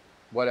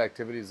 What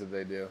activities did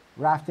they do?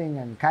 Rafting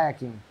and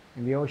kayaking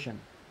in the ocean.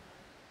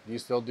 Do you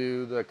still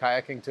do the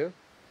kayaking too?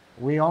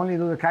 We only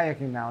do the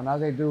kayaking now. Now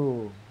they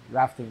do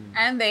rafting.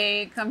 And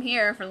they come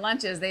here for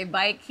lunches. They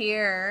bike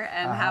here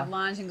and have Uh-huh.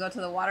 lunch and go to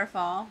the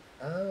waterfall.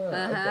 Oh,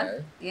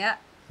 Uh-huh. Yeah.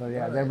 So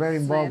yeah, they're very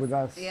involved with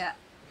us. Yeah.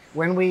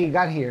 When we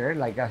got here,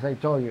 like as I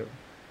told you,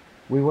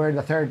 we were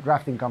the third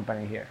rafting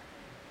company here.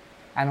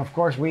 And of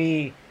course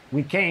we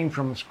came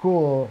from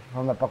school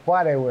from the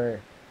Pacuare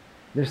where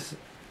there's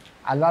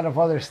a lot of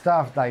other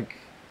stuff like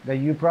that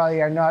you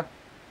probably are not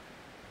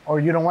or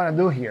you don't want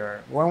to do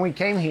here. When we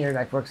came here,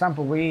 like for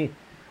example, we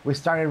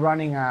started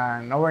running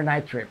an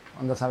overnight trip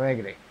on the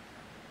Savegre.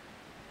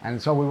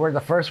 And so we were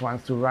the first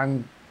ones to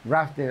run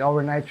rafting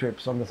overnight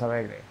trips on the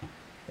Savegre.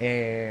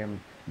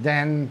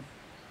 Then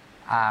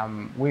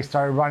we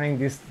started running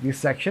this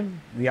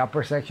section, the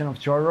upper section of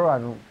Chorro,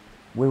 and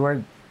we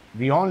were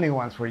the only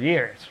ones for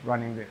years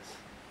running this.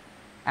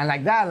 And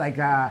like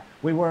that,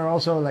 we were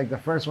also like the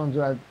first ones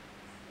that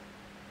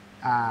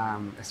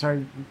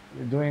started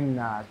doing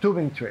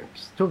tubing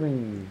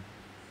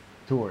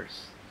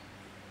tours.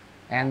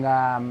 And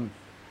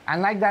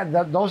like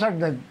that, those are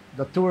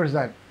the tours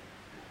that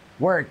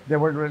worked. There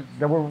were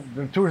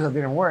the tours that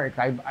didn't work.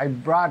 I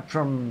brought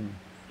from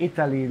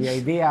Italy the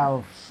idea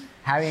of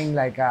having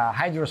like a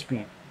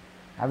hydrospeed.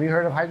 Have you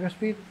heard of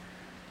hydrospeed?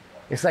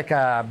 It's like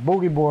a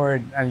boogie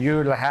board, and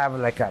you have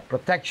like a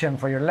protection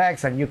for your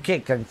legs, and you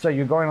kick, and so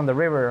you're going on the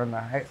river.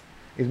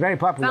 It's very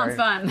popular. Sounds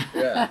fun.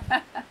 Yeah.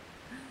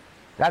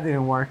 That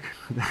didn't work.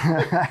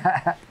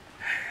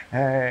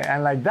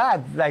 And like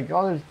that, like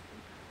others,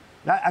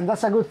 and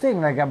that's a good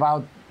thing. Like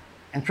about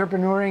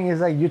entrepreneuring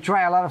is like you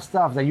try a lot of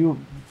stuff that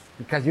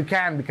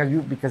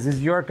because it's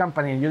your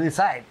company and you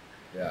decide.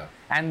 Yeah.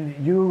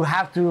 And you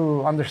have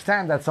to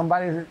understand that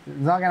somebody is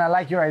not gonna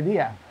like your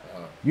idea.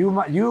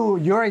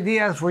 Your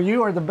ideas for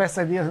you are the best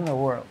ideas in the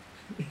world.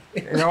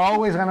 They're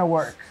always gonna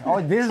work.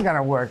 Oh, this is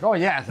gonna work. Oh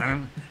yes,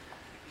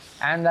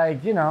 and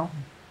like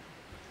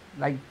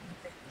like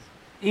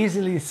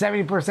easily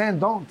 70%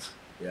 don't.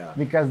 Yeah.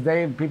 Because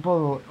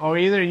people or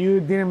either you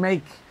didn't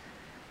make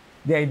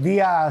the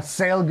idea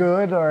sell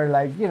good or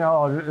like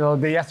or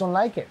they just don't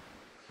like it.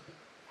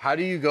 How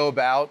do you go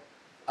about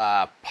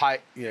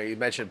you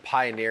mentioned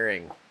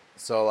pioneering.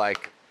 So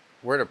like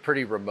we're in a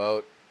pretty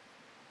remote,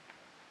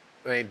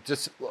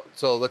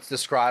 so let's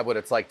describe what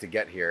it's like to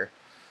get here.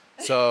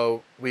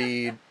 So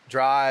we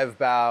drive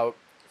about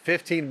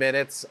 15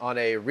 minutes on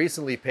a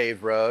recently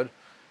paved road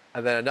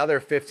and then another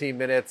 15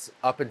 minutes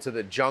up into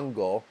the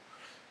jungle,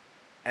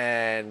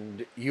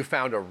 and you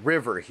found a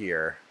river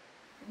here.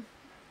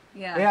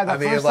 Yeah. The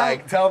first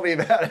time, tell me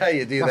about how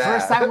you do that. The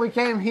first time we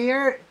came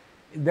here,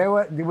 we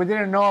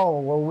didn't know,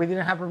 well, we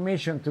didn't have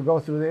permission to go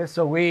through this,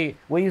 so we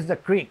used the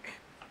creek.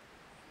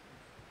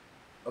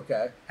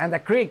 Okay. And the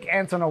creek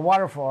ends on a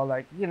waterfall,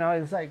 like,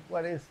 it's like,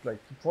 what is, like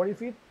 40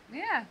 feet?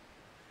 Yeah.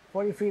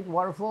 40 feet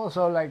waterfall,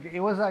 so like, it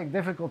was like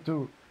difficult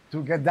to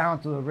get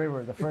down to the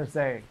river the first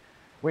day.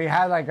 We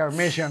had like our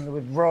mission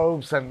with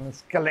ropes and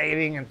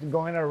escalating and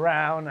going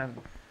around, and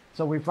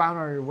so we found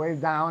our way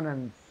down.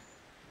 And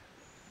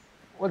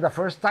well, the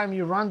first time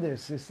you run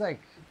this, it's like,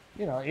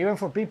 even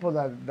for people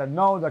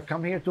that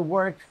come here to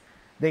work,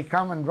 they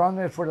come and run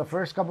it for the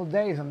first couple of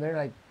days, and they're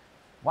like,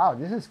 wow,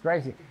 this is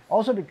crazy.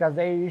 Also because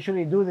they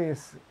usually do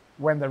this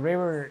when the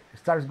river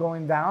starts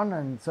going down,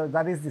 and so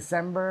that is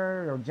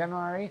December or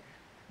January,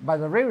 but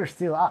the river's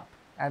still up,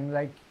 and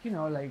like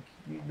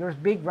there's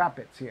big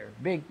rapids here,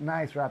 big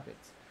nice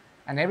rapids,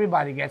 and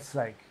everybody gets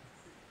like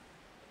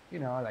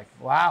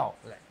wow,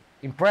 like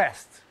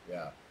impressed.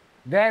 Yeah.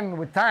 Then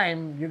with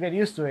time you get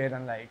used to it,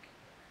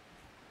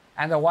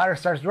 and the water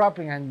starts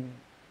dropping, and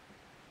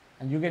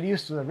you get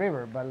used to the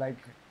river. But like,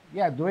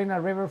 yeah, doing a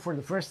river for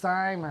the first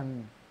time,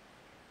 and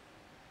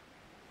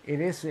it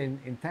is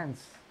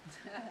intense.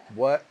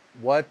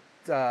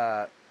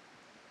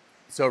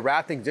 So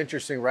rafting's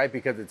interesting, right?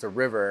 Because it's a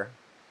river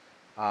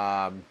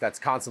that's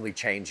constantly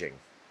changing.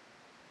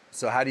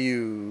 So how do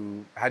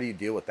you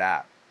deal with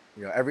that?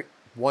 Every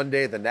one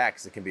day the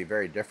next, it can be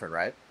very different,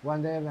 right?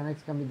 One day the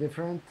next can be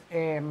different.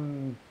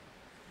 You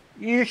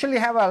usually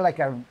have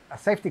a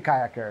safety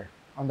kayaker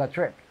on the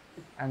trip,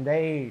 and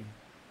they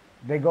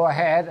go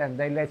ahead and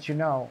they let you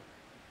know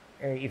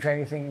if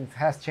anything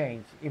has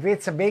changed. If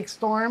it's a big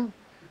storm,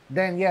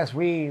 then yes,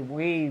 we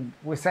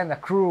send a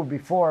crew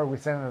before we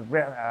send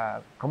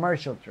a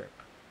commercial trip.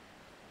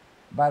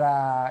 But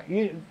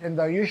in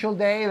the usual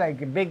day,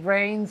 like big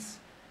rains,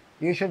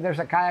 usually there's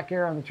a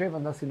kayaker on the trip,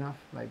 and that's enough.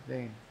 Like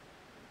they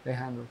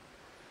handle.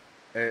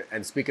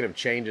 And speaking of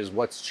changes,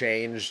 what's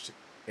changed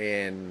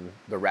in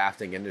the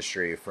rafting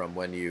industry from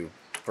when you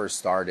first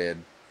started?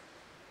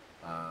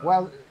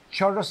 Well,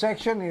 Chorro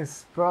section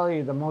is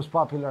probably the most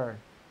popular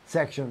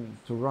section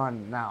to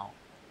run now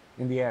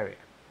in the area.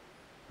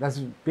 That's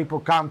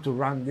people come to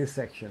run this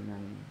section,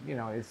 and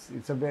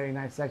it's a very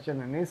nice section,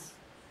 and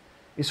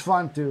it's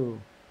fun to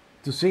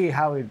see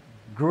how it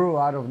grew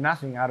out of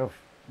nothing, out of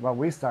what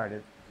we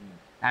started.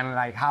 And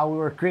like how we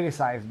were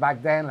criticized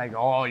back then, like,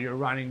 oh, you're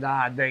running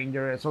that,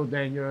 dangerous, so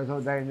dangerous, so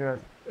dangerous.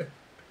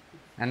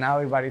 And now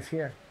everybody's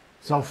here.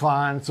 So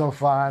fun, so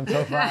fun,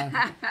 so fun.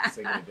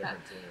 Singing a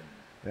different tune.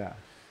 Yeah.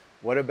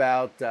 What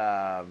about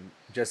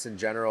just in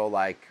general,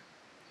 like,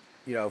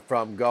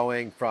 from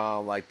going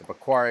from like the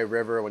Macquarie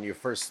River when you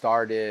first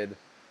started,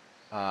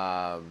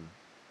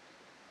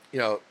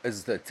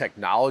 is the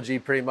technology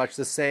pretty much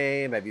the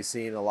same? Have you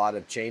seen a lot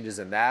of changes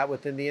in that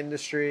within the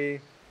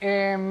industry?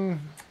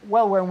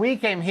 Well, when we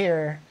came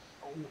here,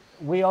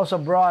 we also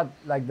brought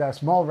like the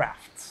small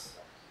rafts.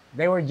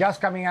 They were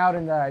just coming out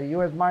in the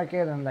U.S.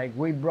 market, and like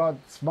we brought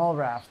small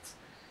rafts,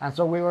 and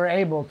so we were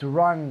able to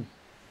run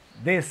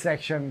this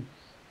section,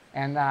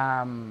 and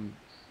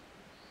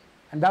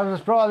that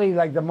was probably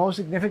like the most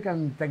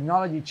significant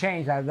technology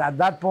change. At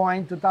that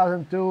point,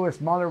 2002,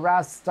 smaller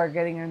rafts started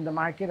getting in the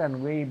market,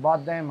 and we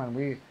bought them, and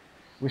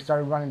we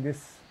started running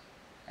this,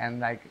 and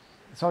like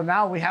so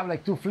now we have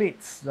like two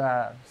fleets: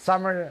 the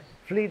summer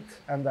fleet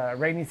and the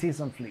rainy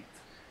season fleet,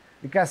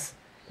 because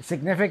it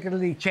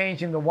significantly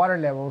changed in the water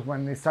levels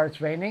when it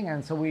starts raining,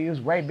 and so we use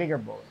way bigger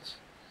boats.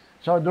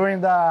 So during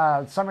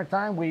the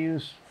summertime, we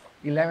use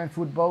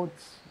 11-foot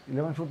boats,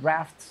 11-foot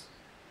rafts.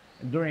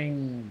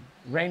 During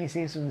rainy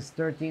seasons,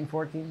 13,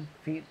 14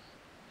 feet.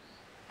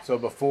 So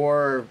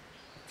before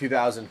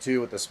 2002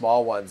 with the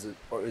small ones,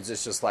 or is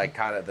this just like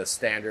kind of the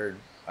standard,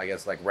 I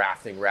guess, like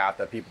rafting raft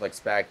that people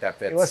expect that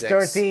fits It was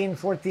 13,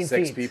 14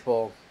 six feet.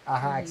 people?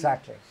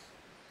 Exactly.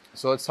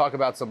 So let's talk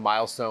about some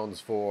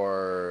milestones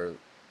for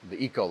the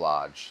Eco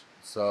Lodge.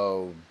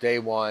 So day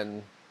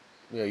one,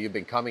 you've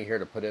been coming here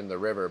to put in the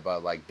river,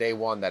 but like day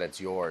one that it's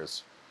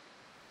yours.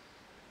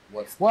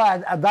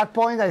 Well, at that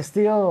point, I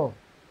still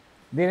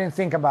didn't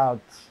think about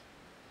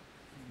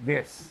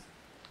this.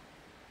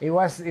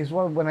 It's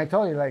what when I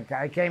told you, like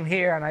I came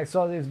here and I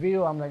saw this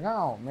view, I'm like,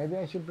 oh, maybe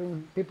I should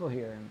bring people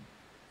here and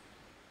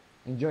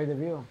enjoy the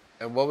view.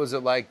 And what was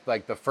it like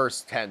the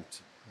first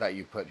tent that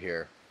you put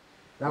here?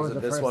 That was the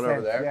this first one tent,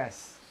 over there?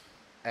 Yes.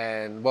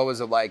 And what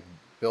was it like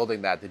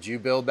building that? Did you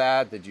build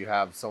that? Did you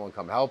have someone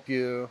come help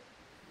you?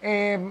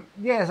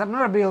 Yes, I'm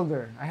not a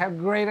builder. I have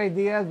great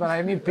ideas, but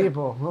I need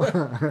people.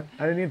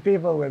 I need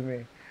people with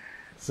me.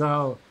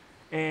 So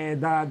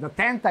the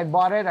tent, I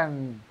bought it,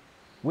 and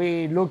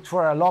we looked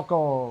for a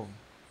local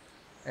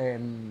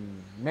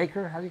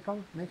maker. How do you call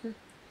it? Maker?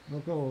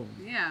 Local.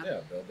 Yeah.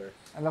 Yeah, builder.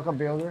 A local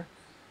builder.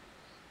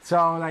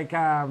 So like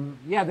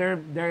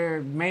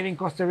they're made in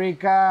Costa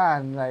Rica,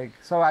 and like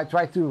so I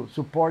try to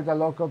support the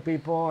local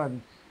people,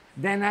 and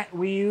then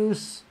we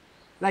use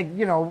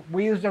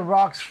the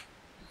rocks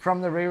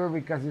from the river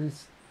because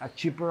it's a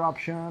cheaper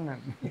option,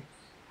 and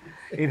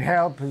it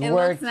helps. It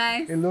works. Looks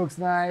nice. It looks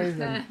nice.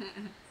 And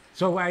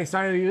so I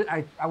started.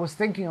 I was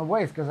thinking of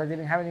ways because I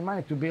didn't have any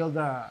money to build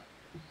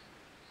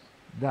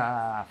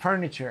the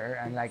furniture,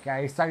 and like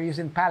I started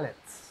using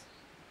pallets.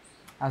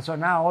 And so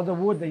now all the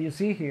wood that you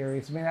see here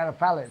is made out of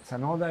pallets,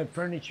 and all the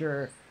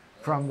furniture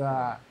from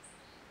the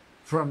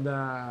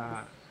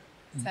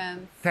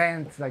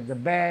tents, like the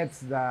beds,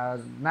 the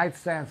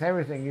nightstands,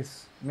 everything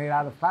is made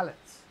out of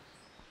pallets.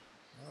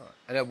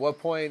 And at what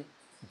point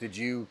did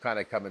you kind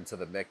of come into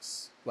the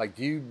mix? Like,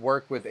 do you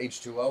work with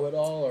H2O at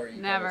all, or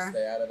you kind of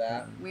stay out of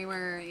that? We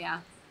were,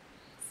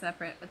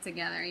 separate but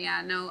together.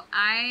 Yeah, no,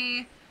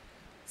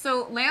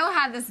 So Leo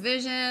had this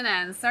vision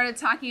and started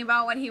talking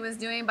about what he was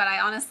doing, but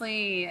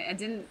it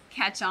didn't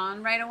catch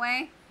on right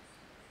away.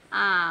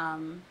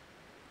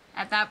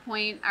 At that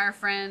point, our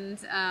friend,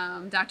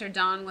 Dr.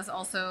 Don, was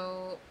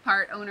also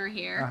part owner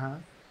here.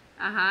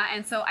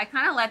 And so I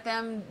kind of let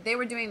them, they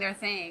were doing their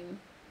thing.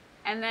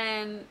 And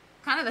then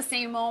kind of the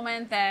same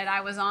moment that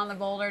I was on the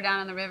boulder down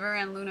in the river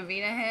and Luna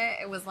Vida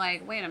hit, it was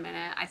like, wait a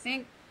minute, I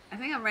think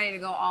I'm ready to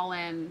go all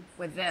in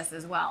with this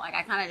as well. Like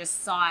I kind of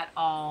just saw it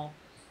all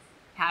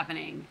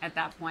happening at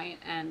that point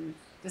and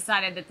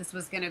decided that this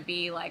was going to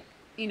be like,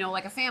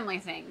 like a family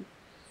thing,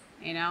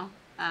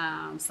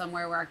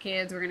 somewhere where our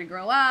kids were going to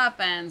grow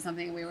up and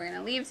something we were going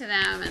to leave to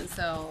them. And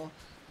so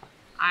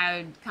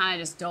I kind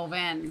of just dove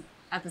in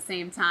at the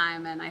same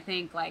time. And I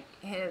think like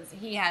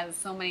he has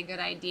so many good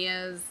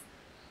ideas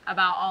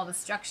about all the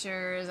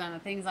structures and the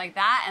things like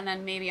that. And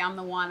then maybe I'm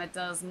the one that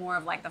does more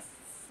of like the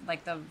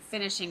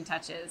finishing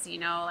touches,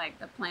 like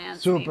the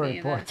plants. Super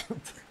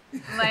important.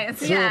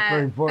 Super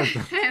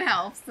important. It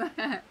helps.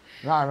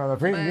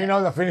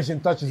 No, the finishing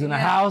touches in a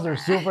house are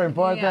super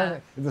important. Yeah.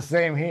 It's the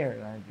same here.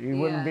 Like, it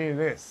wouldn't be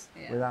this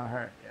without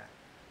her. Yeah.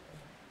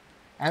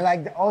 And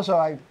like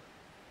also,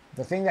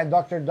 the thing that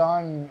Dr.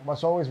 Don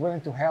was always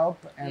willing to help,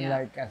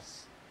 and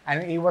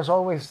he was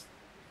always.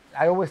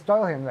 I always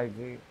told him like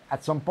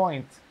at some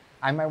point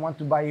I might want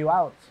to buy you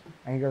out,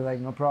 and he goes like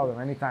no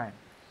problem, anytime.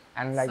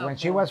 And like when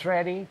she was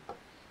ready,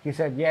 he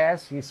said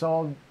yes. He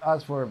sold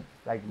us for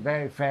like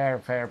very fair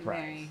price.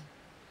 Very.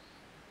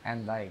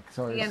 And like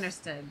so he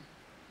understood.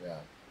 Yeah.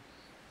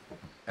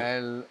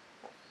 And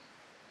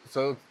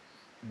so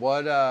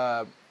what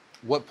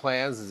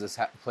plans does this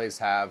place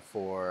have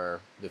for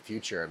the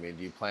future? I mean,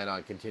 do you plan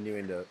on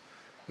continuing to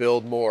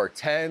build more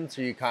tents?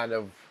 Are you kind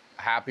of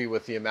happy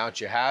with the amount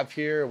you have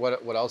here?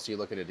 What else are you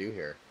looking to do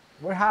here?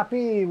 We're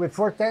happy with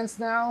 4 tents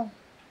now.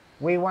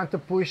 We want to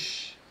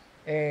push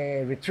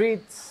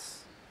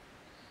retreats.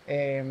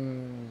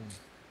 Um,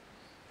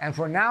 and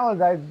for now,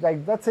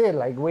 that's it.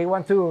 Like we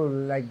want to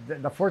like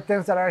the 4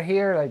 tents that are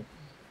here, like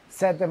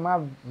set them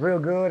up real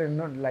good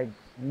and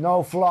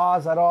no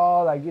flaws at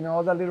all. Like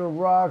all the little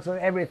rocks and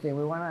everything.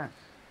 We want to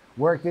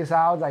work this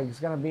out. Like it's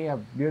gonna be a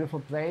beautiful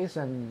place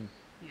and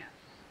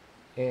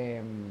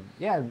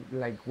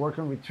like work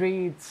on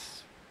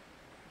retreats.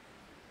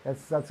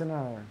 That's in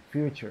our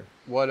future.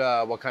 What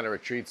kind of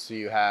retreats do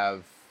you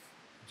have?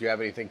 Do you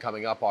have anything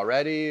coming up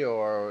already,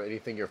 or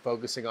anything you're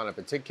focusing on in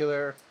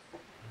particular?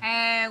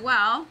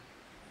 Well,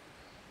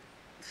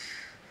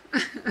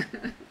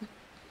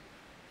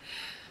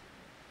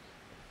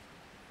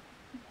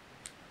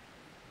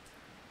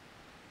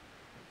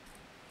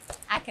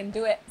 I can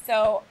do it.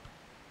 So,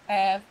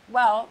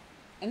 well,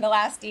 in the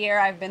last year,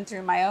 I've been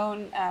through my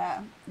own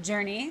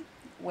journey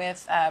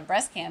with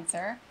breast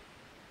cancer,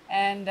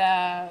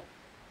 and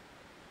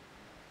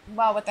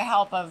well, with the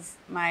help of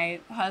my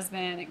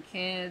husband and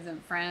kids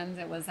and friends,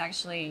 it was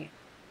actually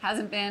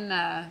hasn't been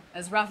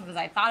as rough as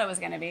I thought it was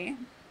going to be.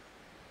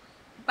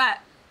 But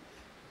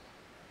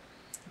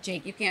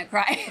Jake, you can't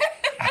cry.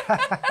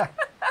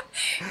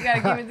 You got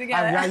to keep it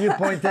together. I'm glad you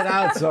pointed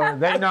out, so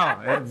they know.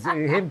 It's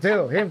him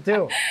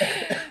too.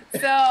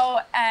 So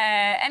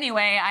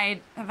anyway,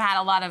 I have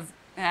had a lot of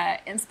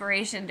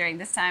inspiration during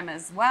this time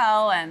as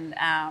well, and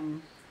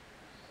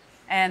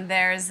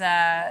there's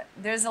a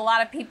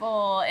lot of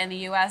people in the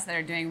U.S. that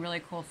are doing really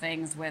cool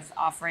things with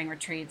offering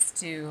retreats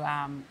to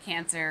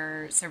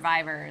cancer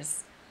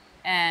survivors,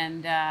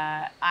 and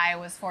I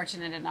was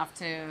fortunate enough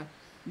to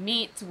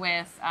meet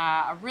with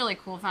a really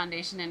cool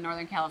foundation in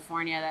Northern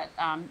California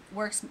that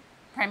works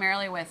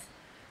primarily with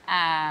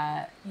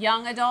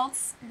young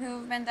adults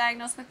who've been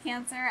diagnosed with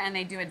cancer, and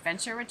they do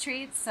adventure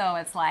retreats. So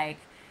it's like,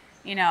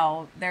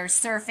 they're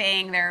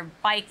surfing, they're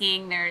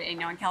biking, they're, in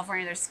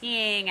California, they're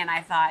skiing. And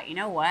I thought, you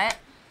know what?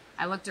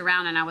 I looked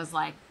around and I was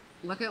like,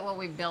 look at what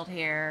we've built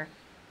here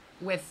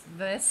with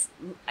this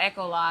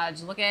Eco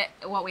Lodge. Look at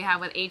what we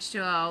have with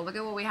H2O. Look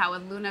at what we have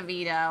with Luna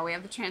Vida. We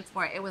have the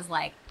transport. It was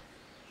like,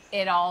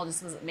 it all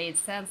just made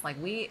sense. Like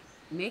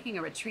making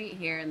a retreat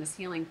here in this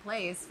healing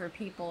place for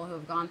people who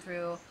have gone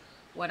through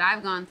what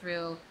I've gone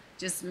through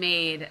just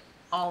made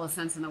all the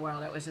sense in the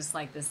world. It was just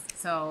like this.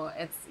 So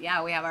we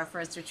have our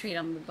first retreat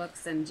on the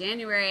books in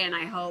January, and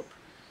I hope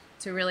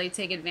to really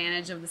take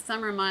advantage of the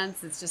summer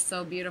months. It's just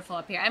so beautiful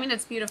up here. I mean,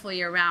 it's beautiful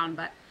year round,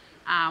 but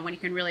when you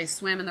can really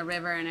swim in the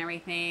river and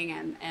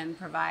everything, and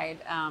provide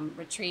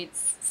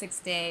retreats,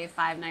 6-day,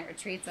 5-night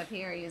retreats up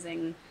here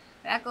using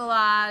the Eco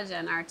Lodge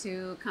and our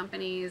 2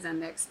 companies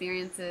and the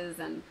experiences.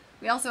 And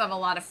we also have a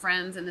lot of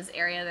friends in this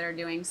area that are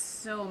doing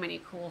so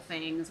many cool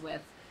things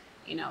with,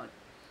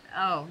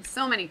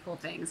 so many cool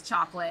things,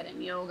 chocolate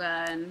and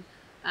yoga and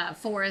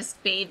forest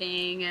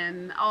bathing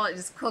and all,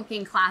 just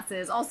cooking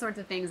classes, all sorts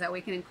of things that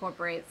we can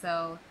incorporate.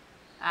 So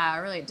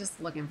really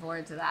just looking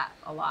forward to that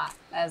a lot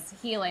as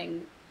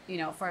healing,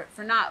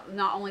 for not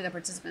only the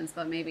participants,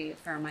 but maybe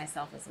for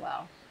myself as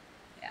well.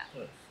 Yeah.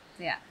 Nice.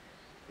 Yeah.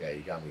 Yeah,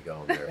 you got me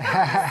going there.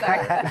 Sorry.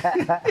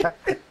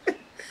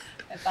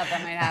 I thought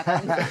that might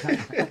happen.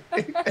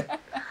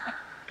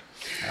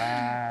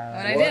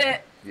 But I did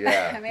it.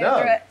 Yeah. I made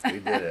it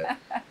through it.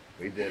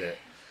 We did it.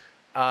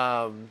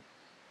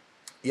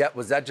 Yeah,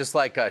 was that just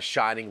like a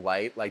shining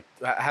light? Like,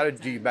 how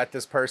did you met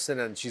this person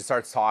and she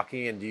starts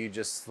talking, and do you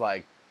just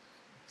like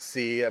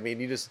see? I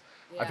mean,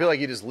 I feel like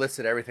you just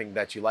listed everything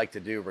that you like to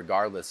do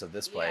regardless of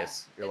this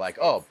place. You're like,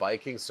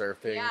 biking,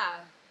 surfing,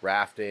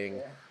 rafting.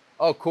 Yeah.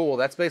 Oh, cool.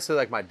 That's basically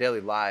like my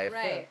daily life.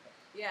 Right.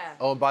 Yeah.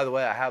 Oh, and by the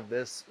way, I have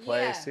this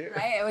place here.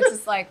 Right. It was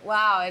just like,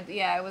 wow.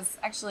 It was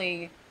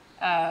actually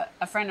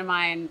a friend of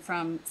mine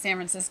from San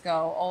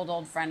Francisco,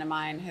 old friend of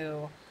mine,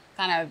 who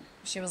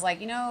she was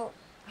like, I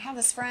have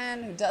this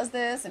friend who does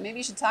this, and maybe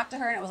you should talk to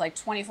her. And it was like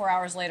 24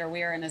 hours later, we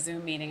were in a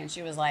Zoom meeting, and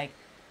she was like,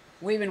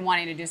 we've been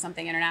wanting to do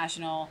something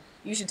international.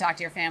 You should talk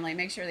to your family,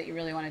 make sure that you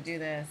really want to do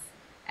this,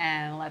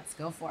 and let's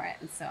go for it.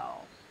 And so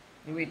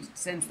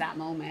since that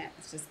moment,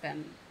 it's just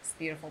been this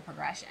beautiful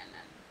progression.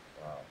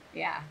 And wow.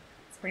 Yeah,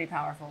 it's pretty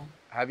powerful.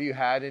 Have you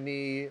had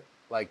any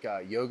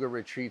yoga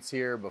retreats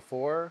here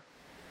before?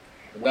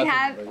 We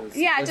had,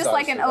 just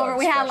like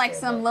we had like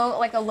some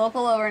a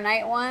local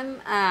overnight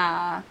one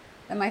that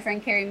my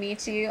friend Carrie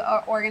Michi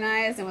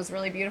organized, and was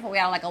really beautiful. We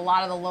had like a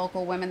lot of the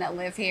local women that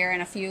live here,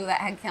 and a few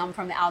that had come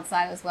from the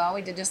outside as well.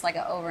 We did just like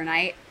an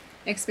overnight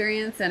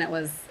experience, and it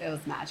was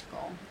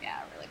magical. Yeah,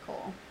 really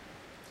cool.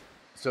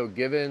 So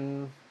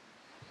given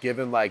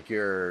like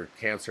your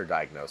cancer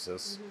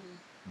diagnosis,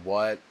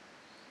 what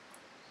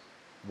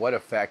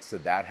effects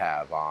did that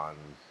have on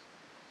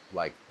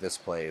like this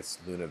place,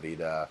 Luna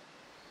Vida?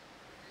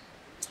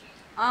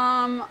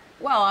 Well,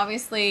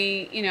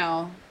 obviously,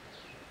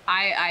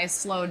 I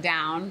slowed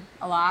down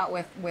a lot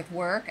with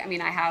work. I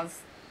mean, I have,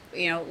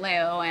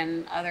 Leo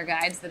and other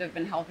guides that have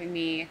been helping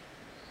me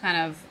kind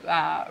of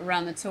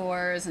run the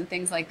tours and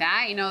things like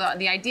that.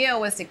 The idea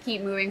was to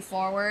keep moving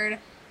forward,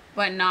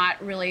 but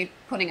not really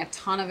putting a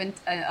ton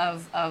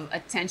of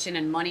attention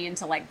and money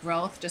into like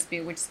growth.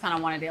 We just kind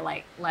of wanted to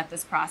like let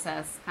this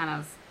process kind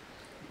of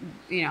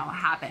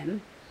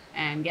happen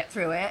and get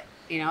through it,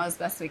 as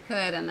best we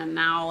could. And then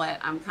now that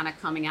I'm kind of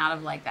coming out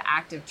of like the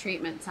active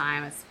treatment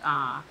time, it's,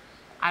 I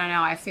don't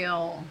know, I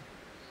feel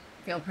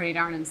pretty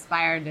darn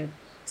inspired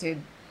to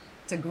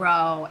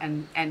grow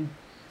and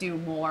do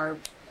more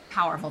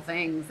powerful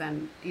things,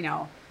 and,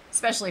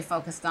 especially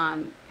focused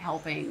on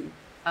helping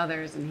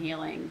others and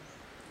healing.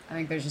 I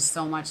think there's just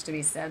so much to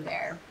be said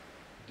there.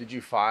 Did you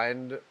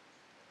find,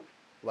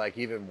 like,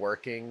 even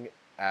working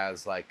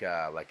as like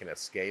an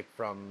escape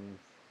from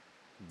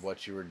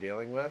what you were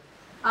dealing with?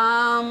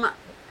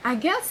 I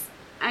guess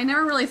I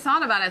never really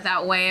thought about it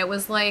that way. It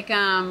was like, you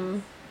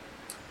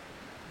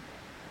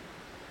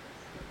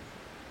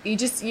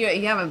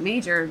have a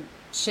major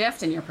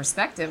shift in your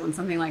perspective when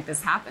something like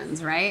this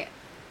happens, right?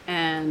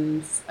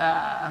 And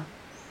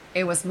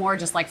it was more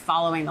just like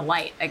following the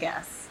light, I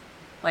guess.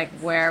 Like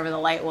wherever the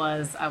light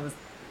was,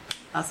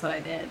 that's what I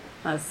did.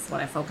 That's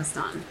what I focused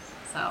on.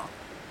 So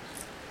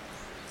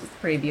it's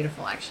pretty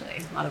beautiful,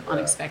 actually. A lot of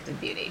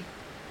unexpected beauty.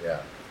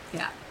 Yeah.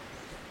 Yeah.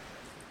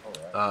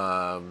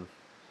 All right.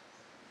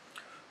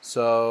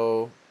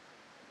 So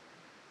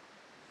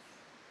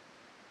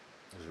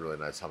there's a really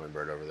nice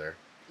hummingbird over there.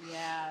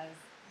 Yeah.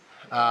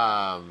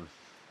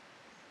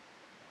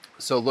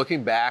 So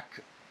looking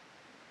back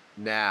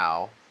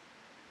now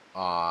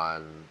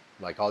on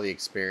like all the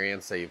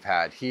experience that you've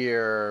had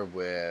here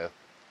with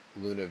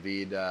Luna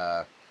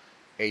Vida,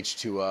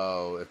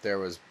 H2O, if there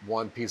was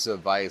one piece of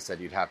advice that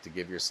you'd have to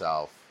give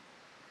yourself,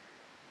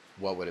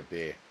 what would it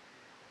be?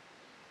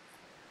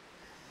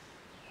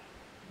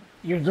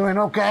 You're doing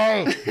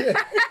okay.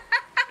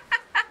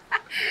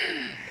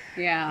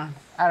 Yeah.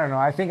 I don't know.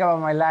 I think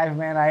about my life,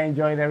 man. I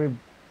enjoyed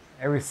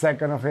every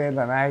second of it,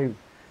 and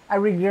I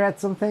regret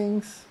some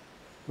things,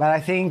 but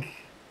I think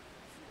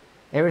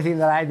everything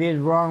that I did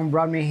wrong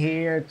brought me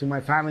here to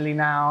my family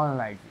now, and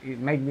like it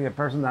made me the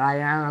person that I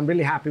am. I'm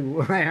really happy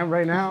with where I am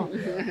right now,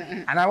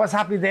 and I was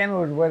happy then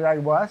with where I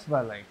was,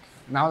 but like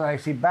now that I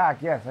see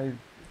back, yes, I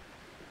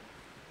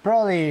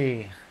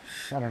probably,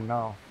 I don't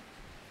know,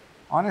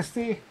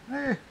 honesty,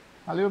 a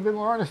little bit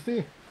more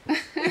honesty.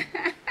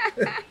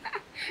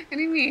 What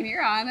do you mean?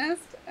 You're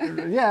honest?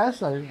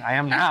 Yes, I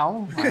am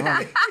now.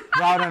 I'm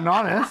proud and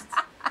honest.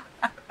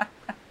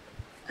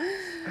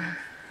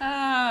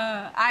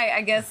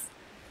 I guess,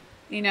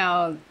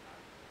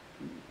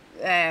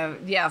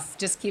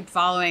 just keep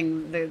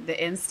following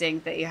the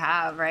instinct that you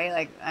have, right?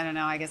 Like, I don't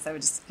know, I guess I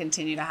would just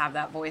continue to have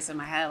that voice in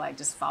my head, like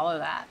just follow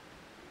that.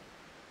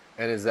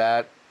 And is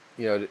that,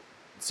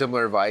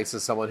 similar advice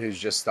as someone who's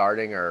just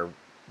starting or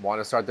want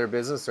to start their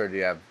business, or do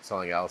you have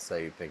something else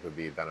that you think would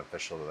be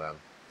beneficial to them?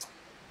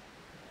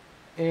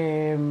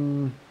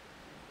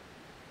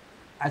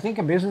 I think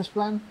a business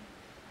plan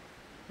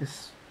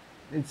it's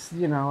it's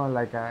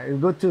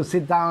good to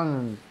sit down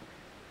and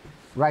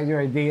write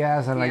your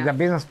ideas, and like the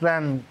business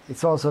plan,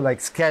 it's also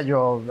like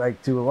scheduled,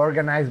 like to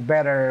organize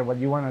better what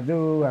you want to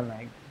do, and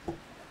like I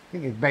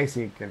think it's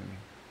basic, and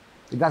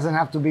it doesn't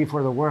have to be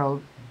for the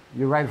world.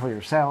 You write for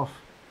yourself,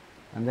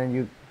 and then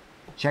you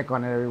check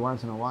on it every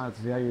once in a while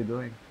to see how you're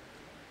doing.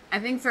 I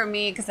think for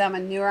me, because I'm a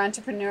newer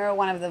entrepreneur,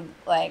 one of the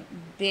like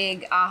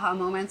big aha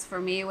moments for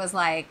me was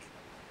like,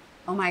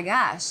 oh my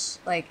gosh,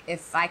 like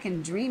if I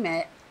can dream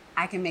it,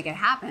 I can make it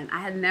happen. I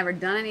had never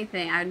done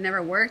anything. I had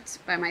never worked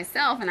by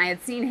myself, and I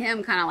had seen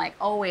him kind of like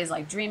always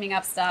like dreaming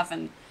up stuff,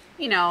 and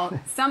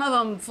some of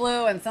them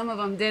flew and some of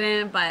them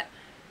didn't, but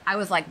I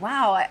was like,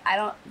 wow,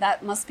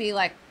 that must be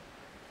like,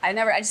 I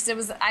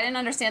didn't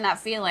understand that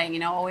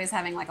feeling, always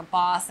having like a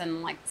boss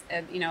and like,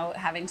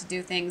 having to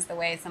do things the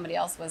way somebody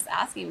else was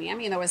asking me. I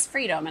mean, there was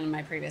freedom in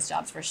my previous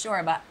jobs for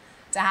sure, but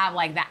to have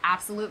like the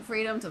absolute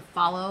freedom to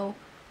follow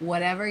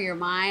whatever your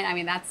mind, I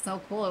mean, that's so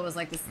cool. It was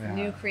like this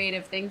new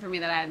creative thing for me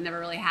that I had never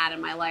really had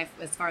in my life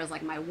as far as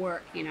like my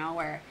work,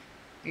 where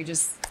you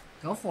just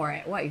go for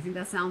it. What, you think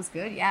that sounds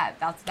good? Yeah,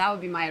 that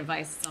would be my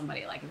advice to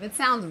somebody. Like if it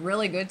sounds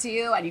really good to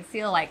you and you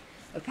feel like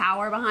the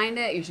power behind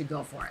it, you should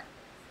go for it.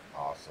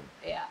 Awesome.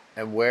 Yeah.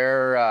 And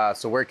where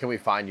can we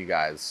find you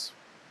guys?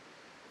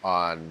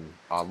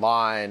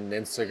 Online,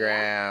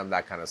 Instagram,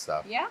 that kind of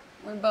stuff? Yeah,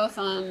 we're both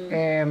on...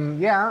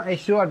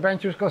 H2O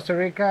Adventures Costa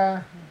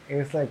Rica.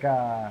 It's like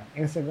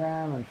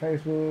Instagram and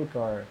Facebook,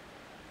 or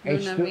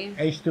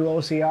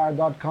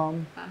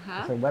H2OCR.com.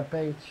 It's a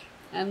webpage.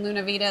 And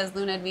Luna Vida is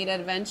Luna Vida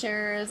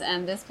Adventures,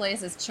 and this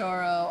place is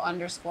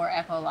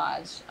Choro_Eco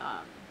Lodge.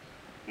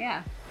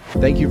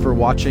 Thank you for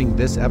watching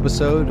this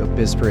episode of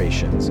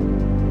Bizpirations.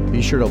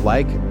 Be sure to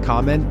like,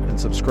 comment, and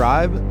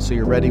subscribe so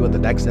you're ready when the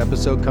next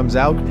episode comes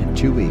out in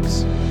 2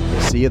 weeks.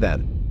 We'll see you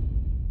then.